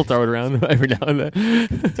still throw it around every now and then.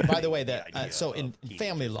 By the way, so in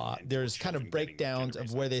family law, there's kind of breakdowns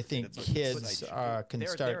of where they think kids can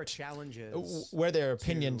start, where their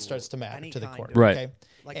opinion starts to matter to the court. Right. Okay.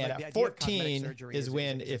 And at 14 is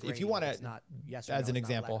when, if you want to, as an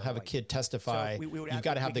example, have a kid testify, you've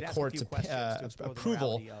got to have the court's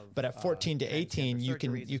approval. But at 14 to 18, you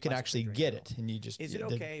can actually get it, and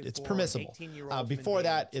it's permissible. Before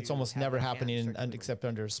that, it's almost never happening except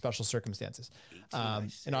under special circumstances.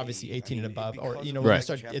 And obviously 18 and above, or when you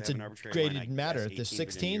start, it's a graded matter. If they're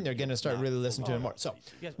 16, they're going to start really listening to it more. So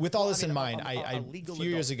with all this in mind, a few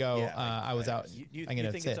years ago, I was out, I'm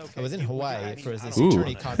going to say it, I was in Hawaii for this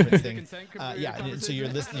attorney conference thing. And so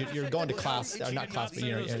you're going to class, or not class,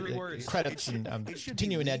 but credits and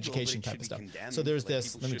continuing education type of stuff. So there's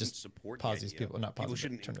this, let me just pause these people, not pause,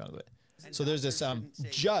 turn it down a bit. So there's this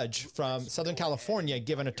judge from Southern California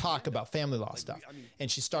giving a talk about family law stuff.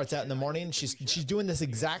 And she starts out in the morning. She's doing this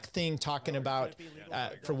exact thing, talking about,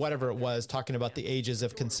 for whatever it was, talking about the ages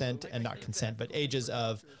of consent and not consent, but ages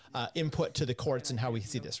of input to the courts and how we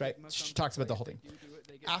see this, right? She talks about the whole thing.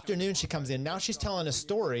 Afternoon, she comes in. Now she's telling a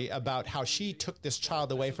story about how she took this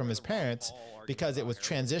child away from his parents because it was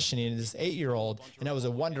transitioning into this 8-year-old, and that was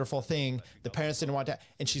a wonderful thing. The parents didn't want that,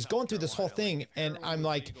 and she's going through this whole thing, and I'm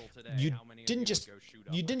like, you didn't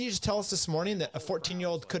you just tell us this morning that a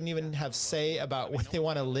 14-year-old couldn't even have say about when they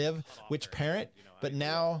want to live, which parent, but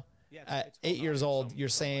now at 8 years old, you're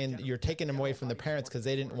saying you're taking them away from the parents because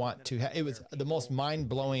they didn't want to. It was the most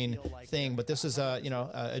mind-blowing thing. But this is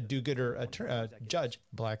a do-gooder judge,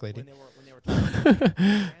 black lady,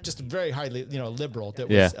 just very highly liberal. That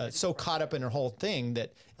was so caught up in her whole thing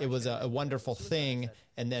that it was a wonderful thing.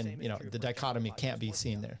 And then the dichotomy can't be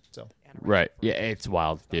seen there. So yeah, it's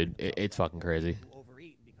wild, dude. It's fucking crazy.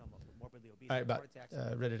 All right, about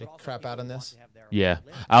ready to crap out on this? Yeah.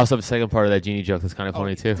 I also have a second part of that genie joke that's kind of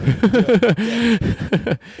funny, too.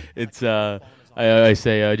 It's, I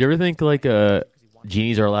say, do you ever think, like,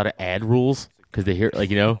 genies are allowed to add rules? Because they hear, like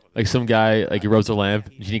some guy, like, he rubs a lamp,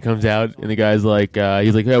 genie comes out, and the guy's like,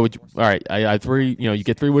 he's like, hey, all right, I have 3, you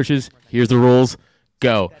get 3 wishes, here's the rules,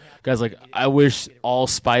 go. Guy's like, I wish all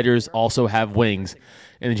spiders also have wings.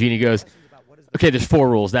 And the genie goes, okay, there's 4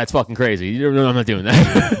 rules. That's fucking crazy. No, I'm not doing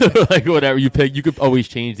that. Like, whatever you pick, you could always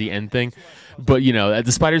change the end thing. But,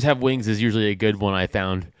 the spiders have wings is usually a good one I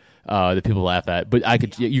found that people laugh at. But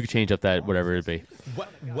you could change up that whatever it be.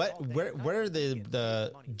 Where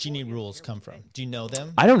the genie rules come from? Do you know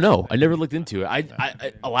them? I don't know. I never looked into it.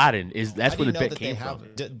 Aladdin that's where the bit came from.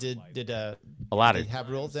 Did Aladdin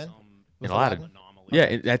have rules then? In Aladdin.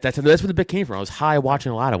 Yeah, that's where the bit came from. I was high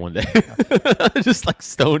watching Aladdin one day, just like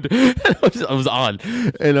stoned. I was on,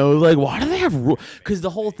 and I was like, "Why do they have rules?" Because the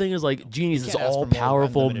whole thing is like genies is all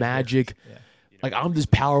powerful magic. Yeah. Like I'm this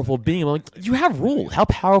powerful being. I'm like, you have rules. How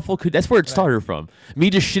powerful could? That's where it started from. Me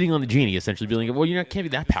just shitting on the genie, essentially being like, well, can't be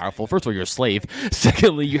that powerful. First of all, you're a slave.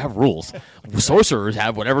 Secondly, you have rules. Sorcerers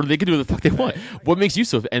have whatever they can do what the fuck they want. What makes you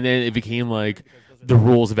so? And then it became like. The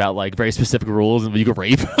rules about like very specific rules and you can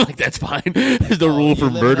rape like that's fine. There's no rule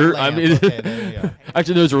for murder. I mean,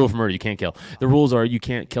 actually, there's a rule for murder. You can't kill. The rules are you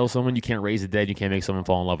can't kill someone, you can't raise the dead, you can't make someone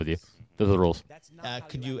fall in love with you. Those are the rules.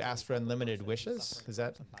 Could you ask for unlimited wishes? Is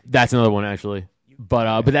that? That's another one actually.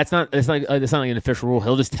 But that's not. It's not like an official rule.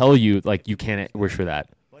 He'll just tell you like you can't wish for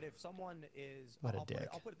that. But if someone is what a dick.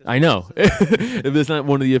 I know. It's not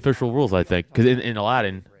one of the official rules. I think because in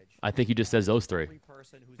Aladdin, I think he just says those 3.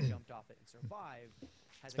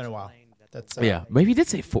 It's been a while. That's maybe he did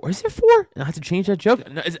say 4. Is it 4? I have to change that joke.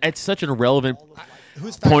 No, it's such an irrelevant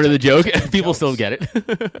point of the joke. People still get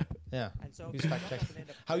it. Yeah. Who's fact checking?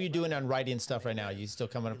 How are you doing on writing stuff right now? You still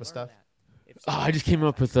coming up with stuff? I just came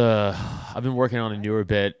up with I've been working on a newer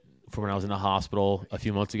bit from when I was in the hospital a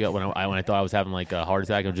few months ago when I thought I was having like a heart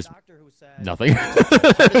attack. It was just nothing.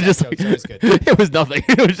 It was nothing.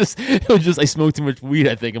 It was just I smoked too much weed.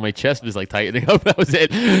 I think, and my chest was like tightening up. That was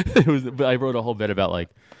it. But I wrote a whole bit about like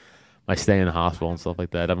my stay in the hospital and stuff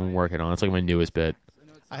like that. I've been working on. It's like my newest bit.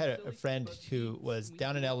 I had a friend who was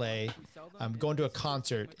down in L.A. Going to a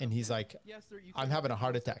concert, and he's like, I'm having a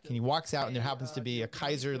heart attack. And he walks out, and there happens to be a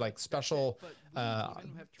Kaiser like special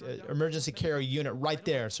emergency care unit right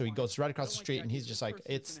there. So he goes right across the street, and he's just like,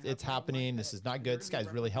 it's happening. This is not good. This guy's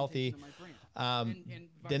really healthy.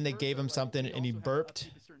 Then they gave him something, and he burped,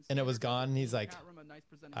 and it was gone. And he's like,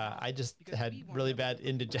 I just had really bad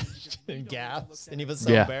indigestion and gas, and he was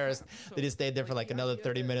so embarrassed that he stayed there for like another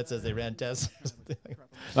 30 minutes as they ran tests.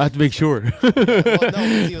 I have to make sure. Well, no,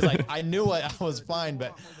 because he was like, I knew I was fine,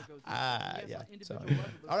 but yeah. So,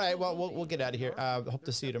 all right, well, we'll get out of here. Hope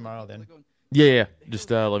to see you tomorrow then. Yeah. Just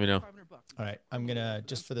let me know. All right, I'm gonna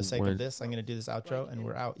just for the sake of this, I'm gonna do this outro, and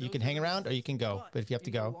we're out. You can hang around or you can go, but if you have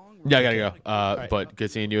to go, yeah, I gotta go. Right. But good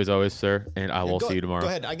seeing you as always, sir, and I will see you tomorrow. Go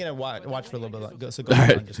ahead. I'm gonna watch for a little bit. So go. All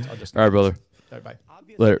right, I'll just all right, brother. All right, bye.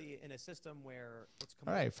 Obviously, in a system where it's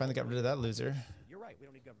all right, finally got rid of that loser. You're right. We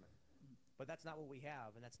don't need government, but that's not what we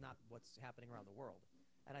have, and that's not what's happening around the world.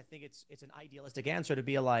 And I think it's an idealistic answer to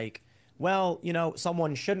be like, well, you know,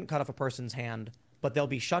 someone shouldn't cut off a person's hand, but they'll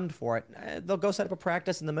be shunned for it. They'll go set up a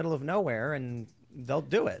practice in the middle of nowhere and they'll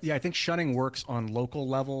do it. Yeah, I think shunning works on local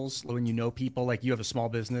levels when you know people, like you have a small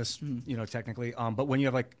business, you know, technically. But when you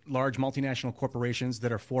have like large multinational corporations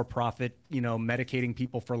that are for profit, you know, medicating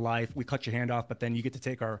people for life, we cut your hand off, but then you get to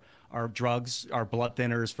take our drugs, our blood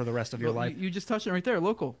thinners for the rest of your life. You just touched it right there,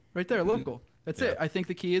 local. Right there, local. That's it. I think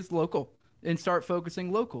the key is local. And start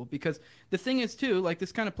focusing local, because the thing is too, like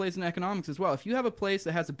this kind of plays in economics as well. If you have a place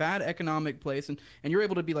that has a bad economic place and you're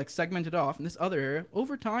able to be like segmented off in this other area,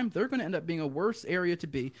 over time they're going to end up being a worse area to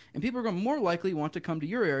be, and people are going to more likely want to come to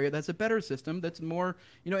your area that's a better system, that's more,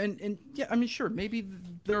 you know, and yeah, I mean, sure, maybe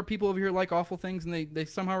there are people over here like awful things and they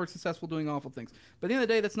somehow are successful doing awful things, but at the end of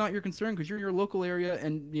the day, that's not your concern, because you're in your local area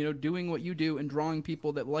and, you know, doing what you do and drawing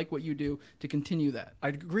people that like what you do to continue that. I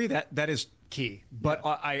agree that is key, but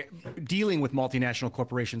I dealing with multinational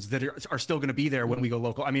corporations that are still going to be there when we go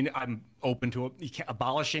local. I mean, I'm open to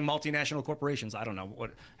abolishing multinational corporations. I don't know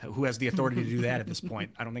who has the authority to do that at this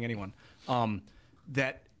point. I don't think anyone.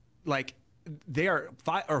 That like they are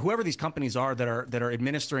or whoever these companies are that are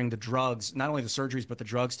administering the drugs, not only the surgeries but the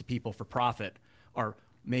drugs to people for profit, are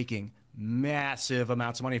making massive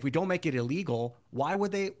amounts of money. If we don't make it illegal, why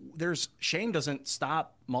would they? Shame doesn't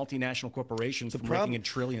stop multinational corporations from making in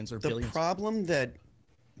trillions or billions. The problem that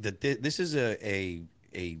this is a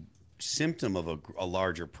symptom of a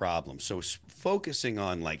larger problem. So focusing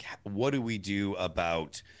on like what do we do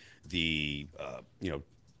about the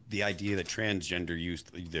the idea that transgender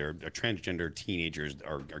youth, transgender teenagers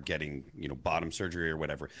are getting bottom surgery or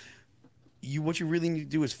whatever. What you really need to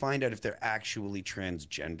do is find out if they're actually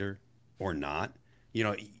transgender or not.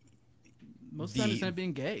 Most of the time they end up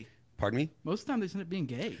being gay. Pardon me? Most of the time they end up being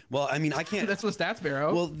gay. Well, I mean, I can't. That's what Stats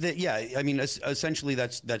Bureau. Well, I mean, essentially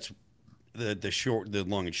that's the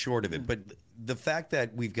long and short of it. But the fact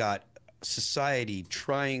that we've got society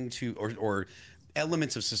trying to, or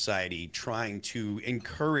elements of society trying to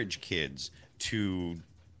encourage kids to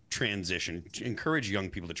transition, to encourage young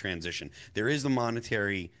people to transition. There is the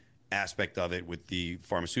monetary aspect of it with the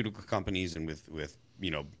pharmaceutical companies and with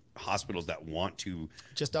hospitals that want to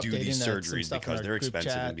just do these surgeries because they're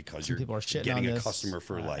expensive and because you're getting a customer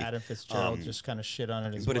for life. Adam Fitzgerald just kind of shit on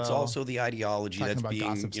it as well. But it's also the ideology that's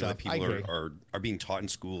being, that people are being taught in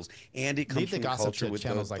schools, and it comes from the culture with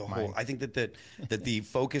the whole. I think that the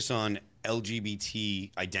focus on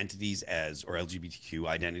LGBT identities or LGBTQ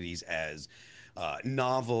identities as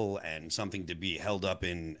novel and something to be held up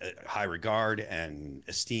in high regard and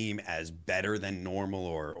esteem as better than normal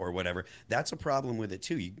or whatever. That's a problem with it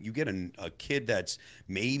too. You get a kid that's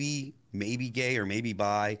maybe gay or maybe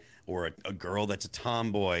bi, or a girl that's a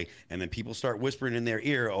tomboy, and then people start whispering in their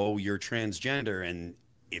ear, "Oh, you're transgender," and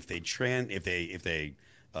if they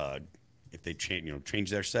change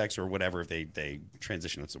their sex or whatever, if they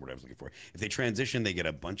transition, that's the word I was looking for. If they transition, they get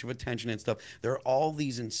a bunch of attention and stuff. There are all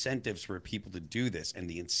these incentives for people to do this, and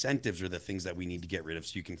the incentives are the things that we need to get rid of,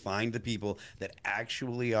 so you can find the people that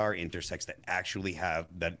actually are intersex,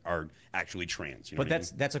 that are actually trans. But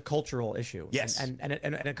that's a cultural issue. Yes. And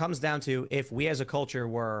it comes down to, if we as a culture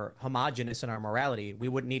were homogenous in our morality, we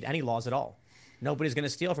wouldn't need any laws at all. Nobody's going to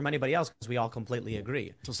steal from anybody else because we all completely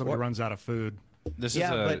agree. Until somebody runs out of food. But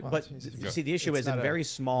see, the issue is in very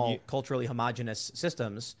small, culturally homogenous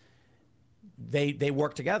systems, they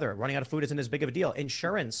work together. Running out of food isn't as big of a deal.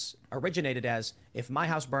 Insurance originated as, if my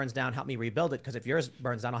house burns down, help me rebuild it, because if yours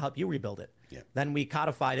burns down, I'll help you rebuild it. Yeah. Then we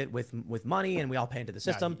codified it with money, and we all pay into the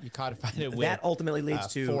system. You codified it with that ultimately leads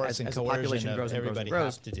to, as the population grows and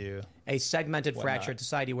grows, to do a segmented, fractured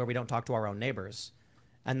society where we don't talk to our own neighbors,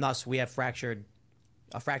 and thus we have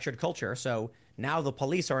a fractured culture. So now the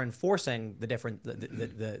police are enforcing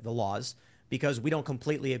the laws because we don't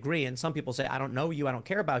completely agree. And some people say, I don't know you, I don't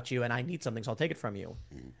care about you, and I need something, so I'll take it from you.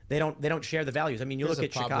 They don't share the values. I mean, you look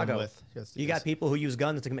at Chicago. You got people who use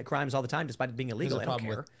guns to commit crimes all the time despite it being illegal. They don't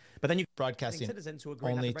care. But then you broadcasting citizens who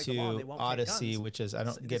agree only not to break the law, they to won't Odyssey, which is I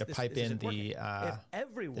don't get a pipe in the. If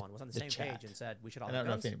everyone was on the same chat. page and said we should all I have don't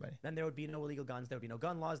know guns, if anybody. then there would be no illegal guns, there would be no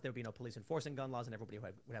gun laws, there would be no police enforcing gun laws, and everybody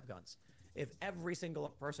would have guns. If every single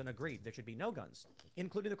person agreed there should be no guns,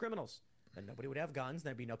 including the criminals, then nobody would have guns.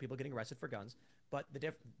 There'd be no people getting arrested for guns. But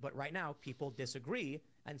right now, people disagree,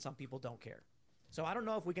 and some people don't care. So I don't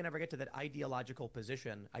know if we can ever get to that idealistic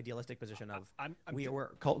position of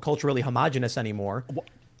we're culturally homogenous anymore.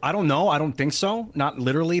 I don't know. I don't think so. Not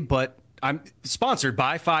literally, but I'm sponsored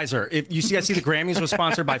by Pfizer. If I see the Grammys was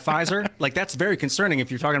sponsored by Pfizer, like that's very concerning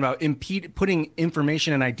if you're talking about putting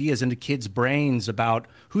information and ideas into kids' brains about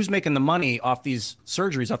who's making the money off these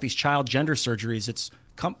surgeries, off these child gender surgeries. It's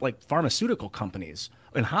like pharmaceutical companies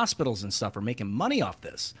and hospitals and stuff are making money off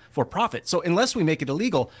this for profit. So unless we make it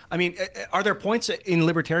illegal, I mean, are there points in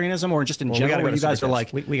libertarianism or just in general where you guys are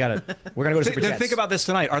like, we're going to go to super chats. Think about this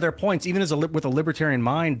tonight. Are there points, even with a libertarian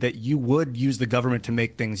mind, that you would use the government to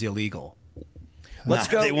make things illegal? Let's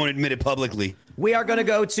go. They won't admit it publicly. We are going to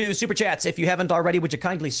go to Super Chats. If you haven't already, would you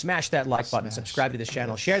kindly smash that like button, subscribe to this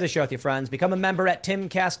channel, share the show with your friends, become a member at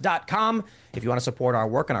timcast.com if you want to support our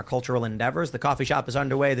work and our cultural endeavors. The coffee shop is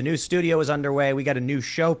underway. The new studio is underway. We got a new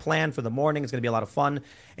show planned for the morning. It's going to be a lot of fun.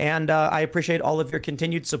 And I appreciate all of your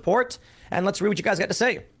continued support. And let's read what you guys got to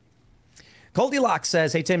say. Goldilocks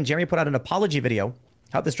says, hey, Tim, Jeremy put out an apology video.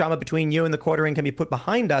 How this drama between you and the quartering can be put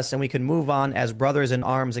behind us and we can move on as brothers in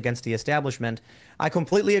arms against the establishment. I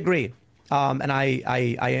completely agree. And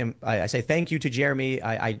I say thank you to Jeremy.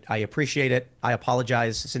 I appreciate it. I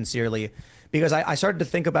apologize sincerely because I started to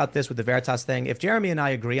think about this with the Veritas thing. If Jeremy and I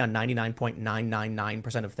agree on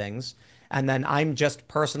 99.999% of things, and then I'm just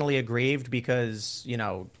personally aggrieved because, you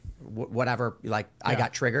know, whatever, like I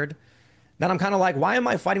got triggered, then I'm kind of like, why am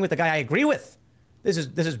I fighting with the guy I agree with? This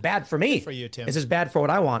is bad for me. For you, Tim. This is bad for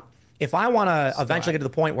what I want. If I want to eventually get to the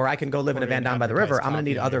point where I can go live in a van down by the river, I'm going to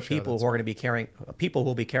need other people who are going to be people who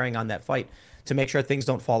will be carrying on that fight to make sure things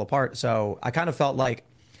don't fall apart. So I kind of felt like,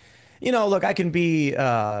 you know, look, I can be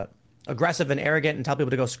aggressive and arrogant and tell people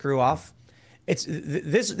to go screw off. It's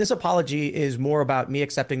this apology is more about me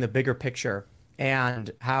accepting the bigger picture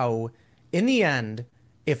and how, in the end,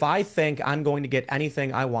 if I think I'm going to get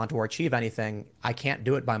anything I want or achieve anything, I can't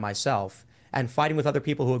do it by myself. And fighting with other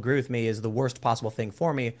people who agree with me is the worst possible thing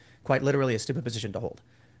for me. Quite literally a stupid position to hold.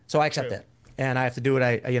 So I accept it. And I have to do what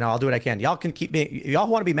I'll do what I can. Y'all can keep being, y'all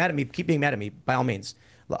want to be mad at me, keep being mad at me by all means.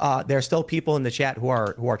 There are still people in the chat who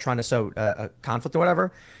are trying to sow a conflict or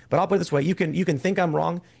whatever. But I'll put it this way. You can think I'm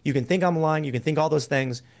wrong. You can think I'm lying. You can think all those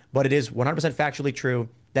things. But it is 100% factually true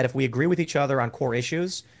that if we agree with each other on core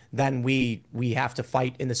issues, then we have to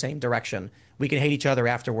fight in the same direction. We can hate each other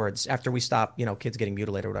afterwards, after we stop, kids getting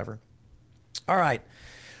mutilated or whatever. All right.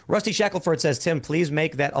 Rusty Shackelford says, Tim, please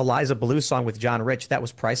make that Eliza Blue song with John Rich. That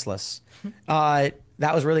was priceless. That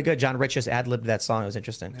was really good. John Rich just ad-libbed that song. It was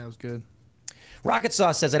interesting. That was good. Rocket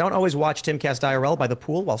Sauce says, I don't always watch Timcast IRL by the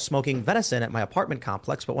pool while smoking venison at my apartment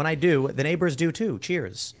complex, but when I do, the neighbors do too.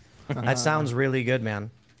 Cheers. That sounds really good,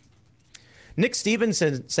 man. Nick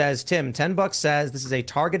Stevenson says, Tim, $10 says this is a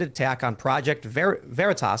targeted attack on Project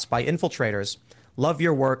Veritas by infiltrators. Love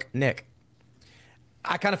your work, Nick.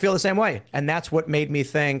 I kind of feel the same way. And that's what made me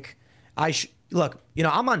think look,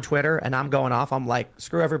 I'm on Twitter and I'm going off. I'm like,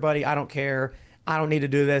 screw everybody. I don't care. I don't need to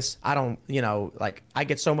do this. I don't, I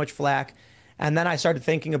get so much flack. And then I started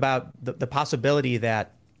thinking about the possibility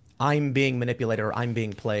that I'm being manipulated or I'm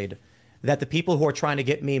being played, that the people who are trying to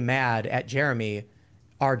get me mad at Jeremy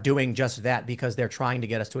are doing just that because they're trying to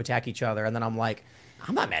get us to attack each other. And then I'm like,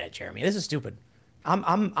 I'm not mad at Jeremy. This is stupid.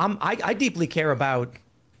 I deeply care about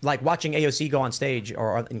like watching AOC go on stage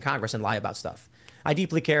or in Congress and lie about stuff. I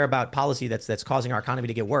deeply care about policy that's causing our economy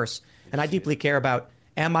to get worse. And I deeply care about,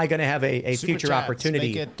 am I going to have a future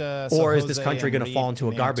opportunity or is this country going to fall into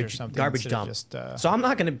a garbage dump? So I'm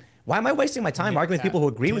not going to, why am I wasting my time arguing with people who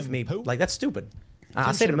agree with me? Like, that's stupid.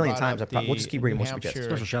 I'll say it a million times. We'll just keep reading more super chats.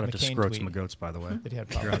 Special shout out to Scroats McGoats, by the way.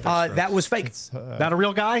 That was fake. Not a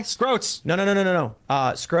real guy? Scroats. No.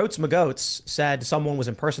 Scroats McGoats said someone was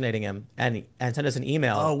impersonating him and sent us an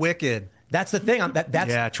email. Oh, wicked. That's the thing.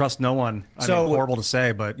 Yeah, trust no one. Horrible to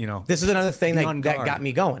say, but This is another thing that got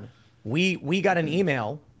me going. We got an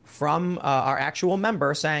email from our actual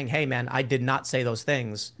member saying, hey, man, I did not say those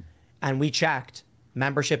things. And we checked.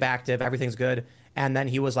 Membership active. Everything's good. And then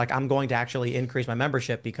he was like, I'm going to actually increase my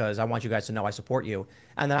membership because I want you guys to know I support you.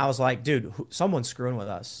 And then I was like, dude, someone's screwing with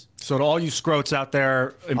us. So to all you scroats out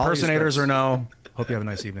there, impersonators or no, hope you have a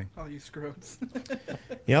nice evening. All you scroats.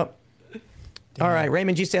 Yep. All right.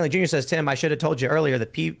 Raymond G. Stanley Jr. says, Tim, I should have told you earlier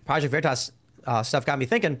that Project Veritas stuff got me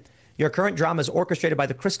thinking. Your current drama is orchestrated by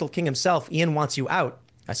the Crystal King himself. Ian wants you out.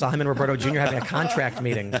 I saw him and Roberto Jr. having a contract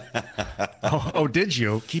meeting. Oh, did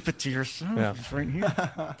you? Keep it to yourself. Yeah. It's right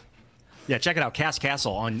here. Yeah, check it out. Cast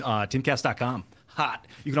Castle on timcast.com. Hot.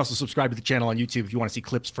 You can also subscribe to the channel on YouTube if you want to see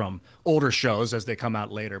clips from older shows as they come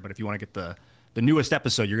out later. But if you want to get the newest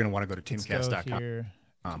episode, you're going to want to go to timcast.com.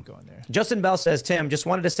 I'm going there. Justin Bell says, Tim, just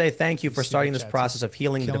wanted to say thank you for starting this process of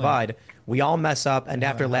healing the divide. We all mess up, and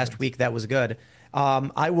after last week, that was good.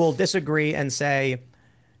 I will disagree and say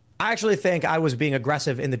I actually think I was being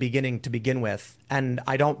aggressive in the beginning to begin with, and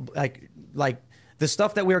I don't like the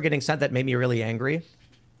stuff that we were getting sent that made me really angry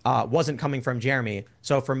wasn't coming from Jeremy.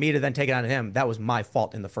 So for me to then take it on him, that was my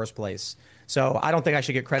fault in the first place. So I don't think I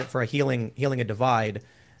should get credit for healing a divide.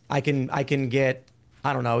 I can get,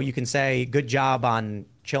 I don't know, you can say good job on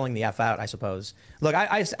chilling the F out, I suppose. Look,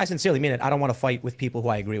 I sincerely mean it. I don't want to fight with people who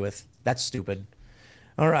I agree with. That's stupid.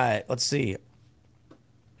 All right, let's see.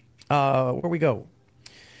 Where we go?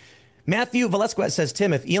 Matthew Velasquez says,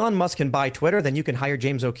 Tim, if Elon Musk can buy Twitter, then you can hire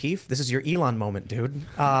James O'Keefe. This is your Elon moment, dude.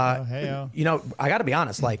 You know, I got to be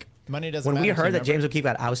honest. Like, money doesn't when we matter, heard that James O'Keefe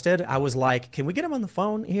got ousted, I was like, can we get him on the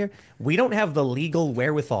phone here? We don't have the legal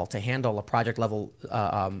wherewithal to handle a project level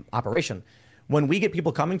operation. When we get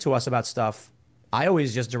people coming to us about stuff, I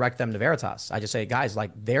always just direct them to Veritas. I just say, guys, like,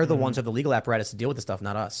 they're the ones who have the legal apparatus to deal with the stuff,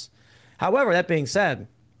 not us. However, that being said,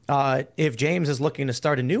 if James is looking to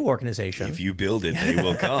start a new organization, if you build it, they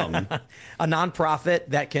will come. A nonprofit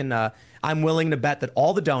that can, I'm willing to bet that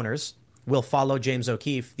all the donors will follow James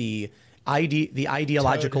O'Keefe, the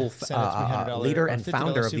ideological leader and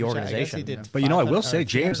founder of the organization. But you know, I will say,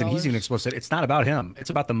 James, and he's even exposed it, it's not about him.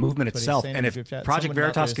 It's about the movement itself. And if Project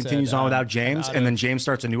Veritas continues on without James, and then James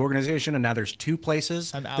starts a new organization, and now there's 2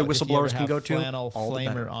 places that whistleblowers can go to, all the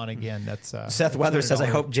better. On again. That's Seth Weather says, I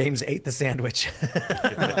hope James ate the sandwich.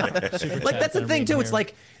 Like, that's the thing, too. It's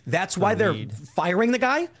like, that's why they're firing the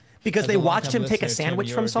guy. Because they watched him take a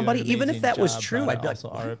sandwich from somebody, even if that was true, I'd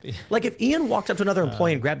be like, if Ian walked up to another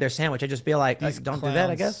employee and grabbed their sandwich, I'd just be like, don't do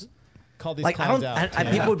that, I guess. Call these like, clowns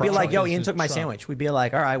people would be like, yo, Ian took my sandwich. We'd be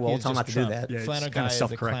like, all right, well, tell him not to do that. Yeah, it's kind of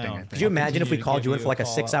self-correcting. Could you imagine if we called you in for like a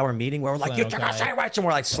 6-hour meeting where we're like, you took our sandwich, and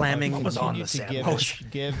we're like slamming on the sandwich.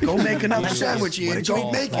 Go make another sandwich, Ian.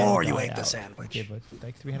 Go make it. Or you ate the sandwich.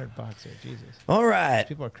 Like $300 here, Jesus. All right.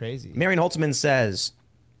 People are crazy. Marion Holtzman says,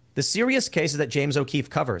 the serious cases that James O'Keefe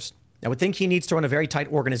covers, I would think he needs to run a very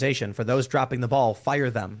tight organization. For those dropping the ball, fire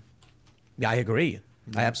them. Yeah, I agree.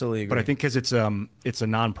 I absolutely agree. But I think because it's a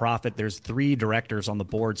nonprofit, there's 3 directors on the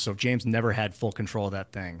board. So James never had full control of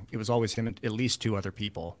that thing. It was always him and at least 2 other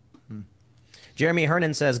people. Jeremy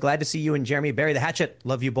Hernan says, glad to see you and Jeremy bury the hatchet.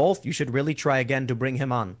 Love you both. You should really try again to bring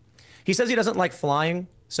him on. He says he doesn't like flying,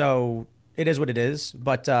 so it is what it is.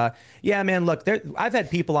 But yeah, man, look, I've had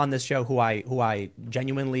people on this show who I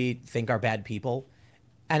genuinely think are bad people.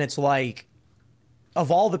 And it's like, of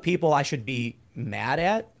all the people I should be mad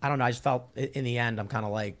at, I don't know. I just felt in the end, I'm kind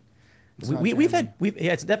of like,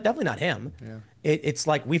 it's definitely not him. Yeah. It's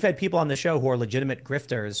like we've had people on the show who are legitimate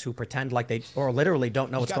grifters who pretend like they, or literally don't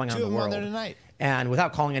know what's going on in the world. And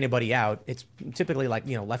without calling anybody out, it's typically like,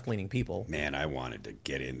 you know, left-leaning people. Man, I wanted to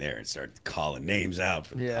get in there and start calling names out.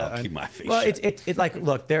 Yeah, I'll keep my face well, shut. it's like,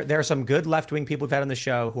 look, there are some good left-wing people we've had on the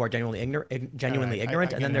show who are genuinely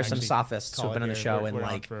ignorant, and then there's some sophists who've been on the show and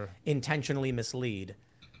like intentionally mislead.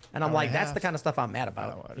 And I'm like, that's the kind of stuff I'm mad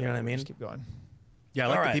about. You know what I mean? Just keep going. Yeah,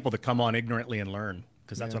 I like the people that come on ignorantly and learn,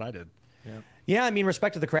 because that's what I did. Yeah, I mean,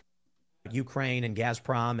 respect to the crowd. Ukraine and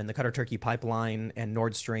Gazprom and the Qatar Turkey pipeline and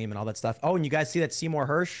Nord Stream and all that stuff. Oh, and you guys see that Seymour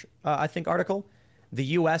Hersh, I think, article? The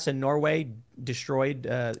U.S. and Norway destroyed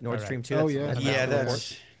Nord Stream 2. Oh, yeah.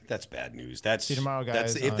 That's bad news. That's see you tomorrow,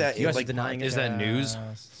 guys. That's, if that US like, denying is that news?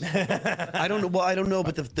 I don't know. Well, I don't know,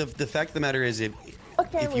 but the fact of the matter is, if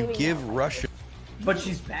you give Russia, but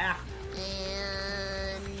she's back.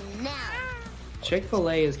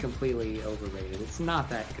 Chick-fil-A is completely overrated. It's not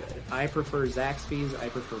that good. I prefer Zaxby's. I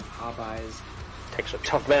prefer Popeyes. Takes a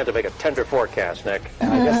tough man to make a tender forecast, Nick.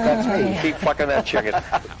 I guess that's me. Keep fucking that chicken.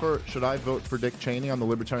 Should I vote for Dick Cheney on the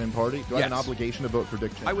Libertarian Party? Do I have an obligation to vote for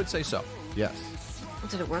Dick Cheney? I would say so. Yes.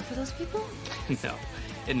 Did it work for those people? No,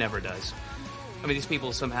 it never does. I mean, these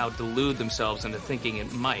people somehow delude themselves into thinking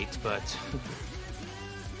it might, but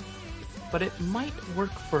it might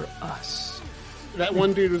work for us. That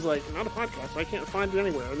one dude was like, not a podcast. I can't find it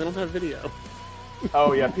anywhere. And they don't have video.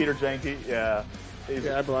 Oh, yeah, Peter Janke. Yeah.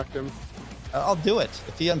 Yeah, I blocked him. I'll do it.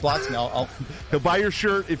 If he unblocks me, I'll... He'll buy your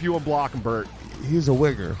shirt if you unblock him, Bert. He's a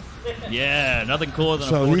wigger. Yeah, nothing cooler than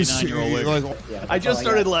a 49-year-old wigger. Like, I just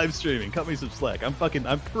started live streaming. Cut me some slack.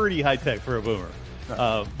 I'm pretty high-tech for a boomer.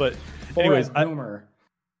 But anyways... boomer.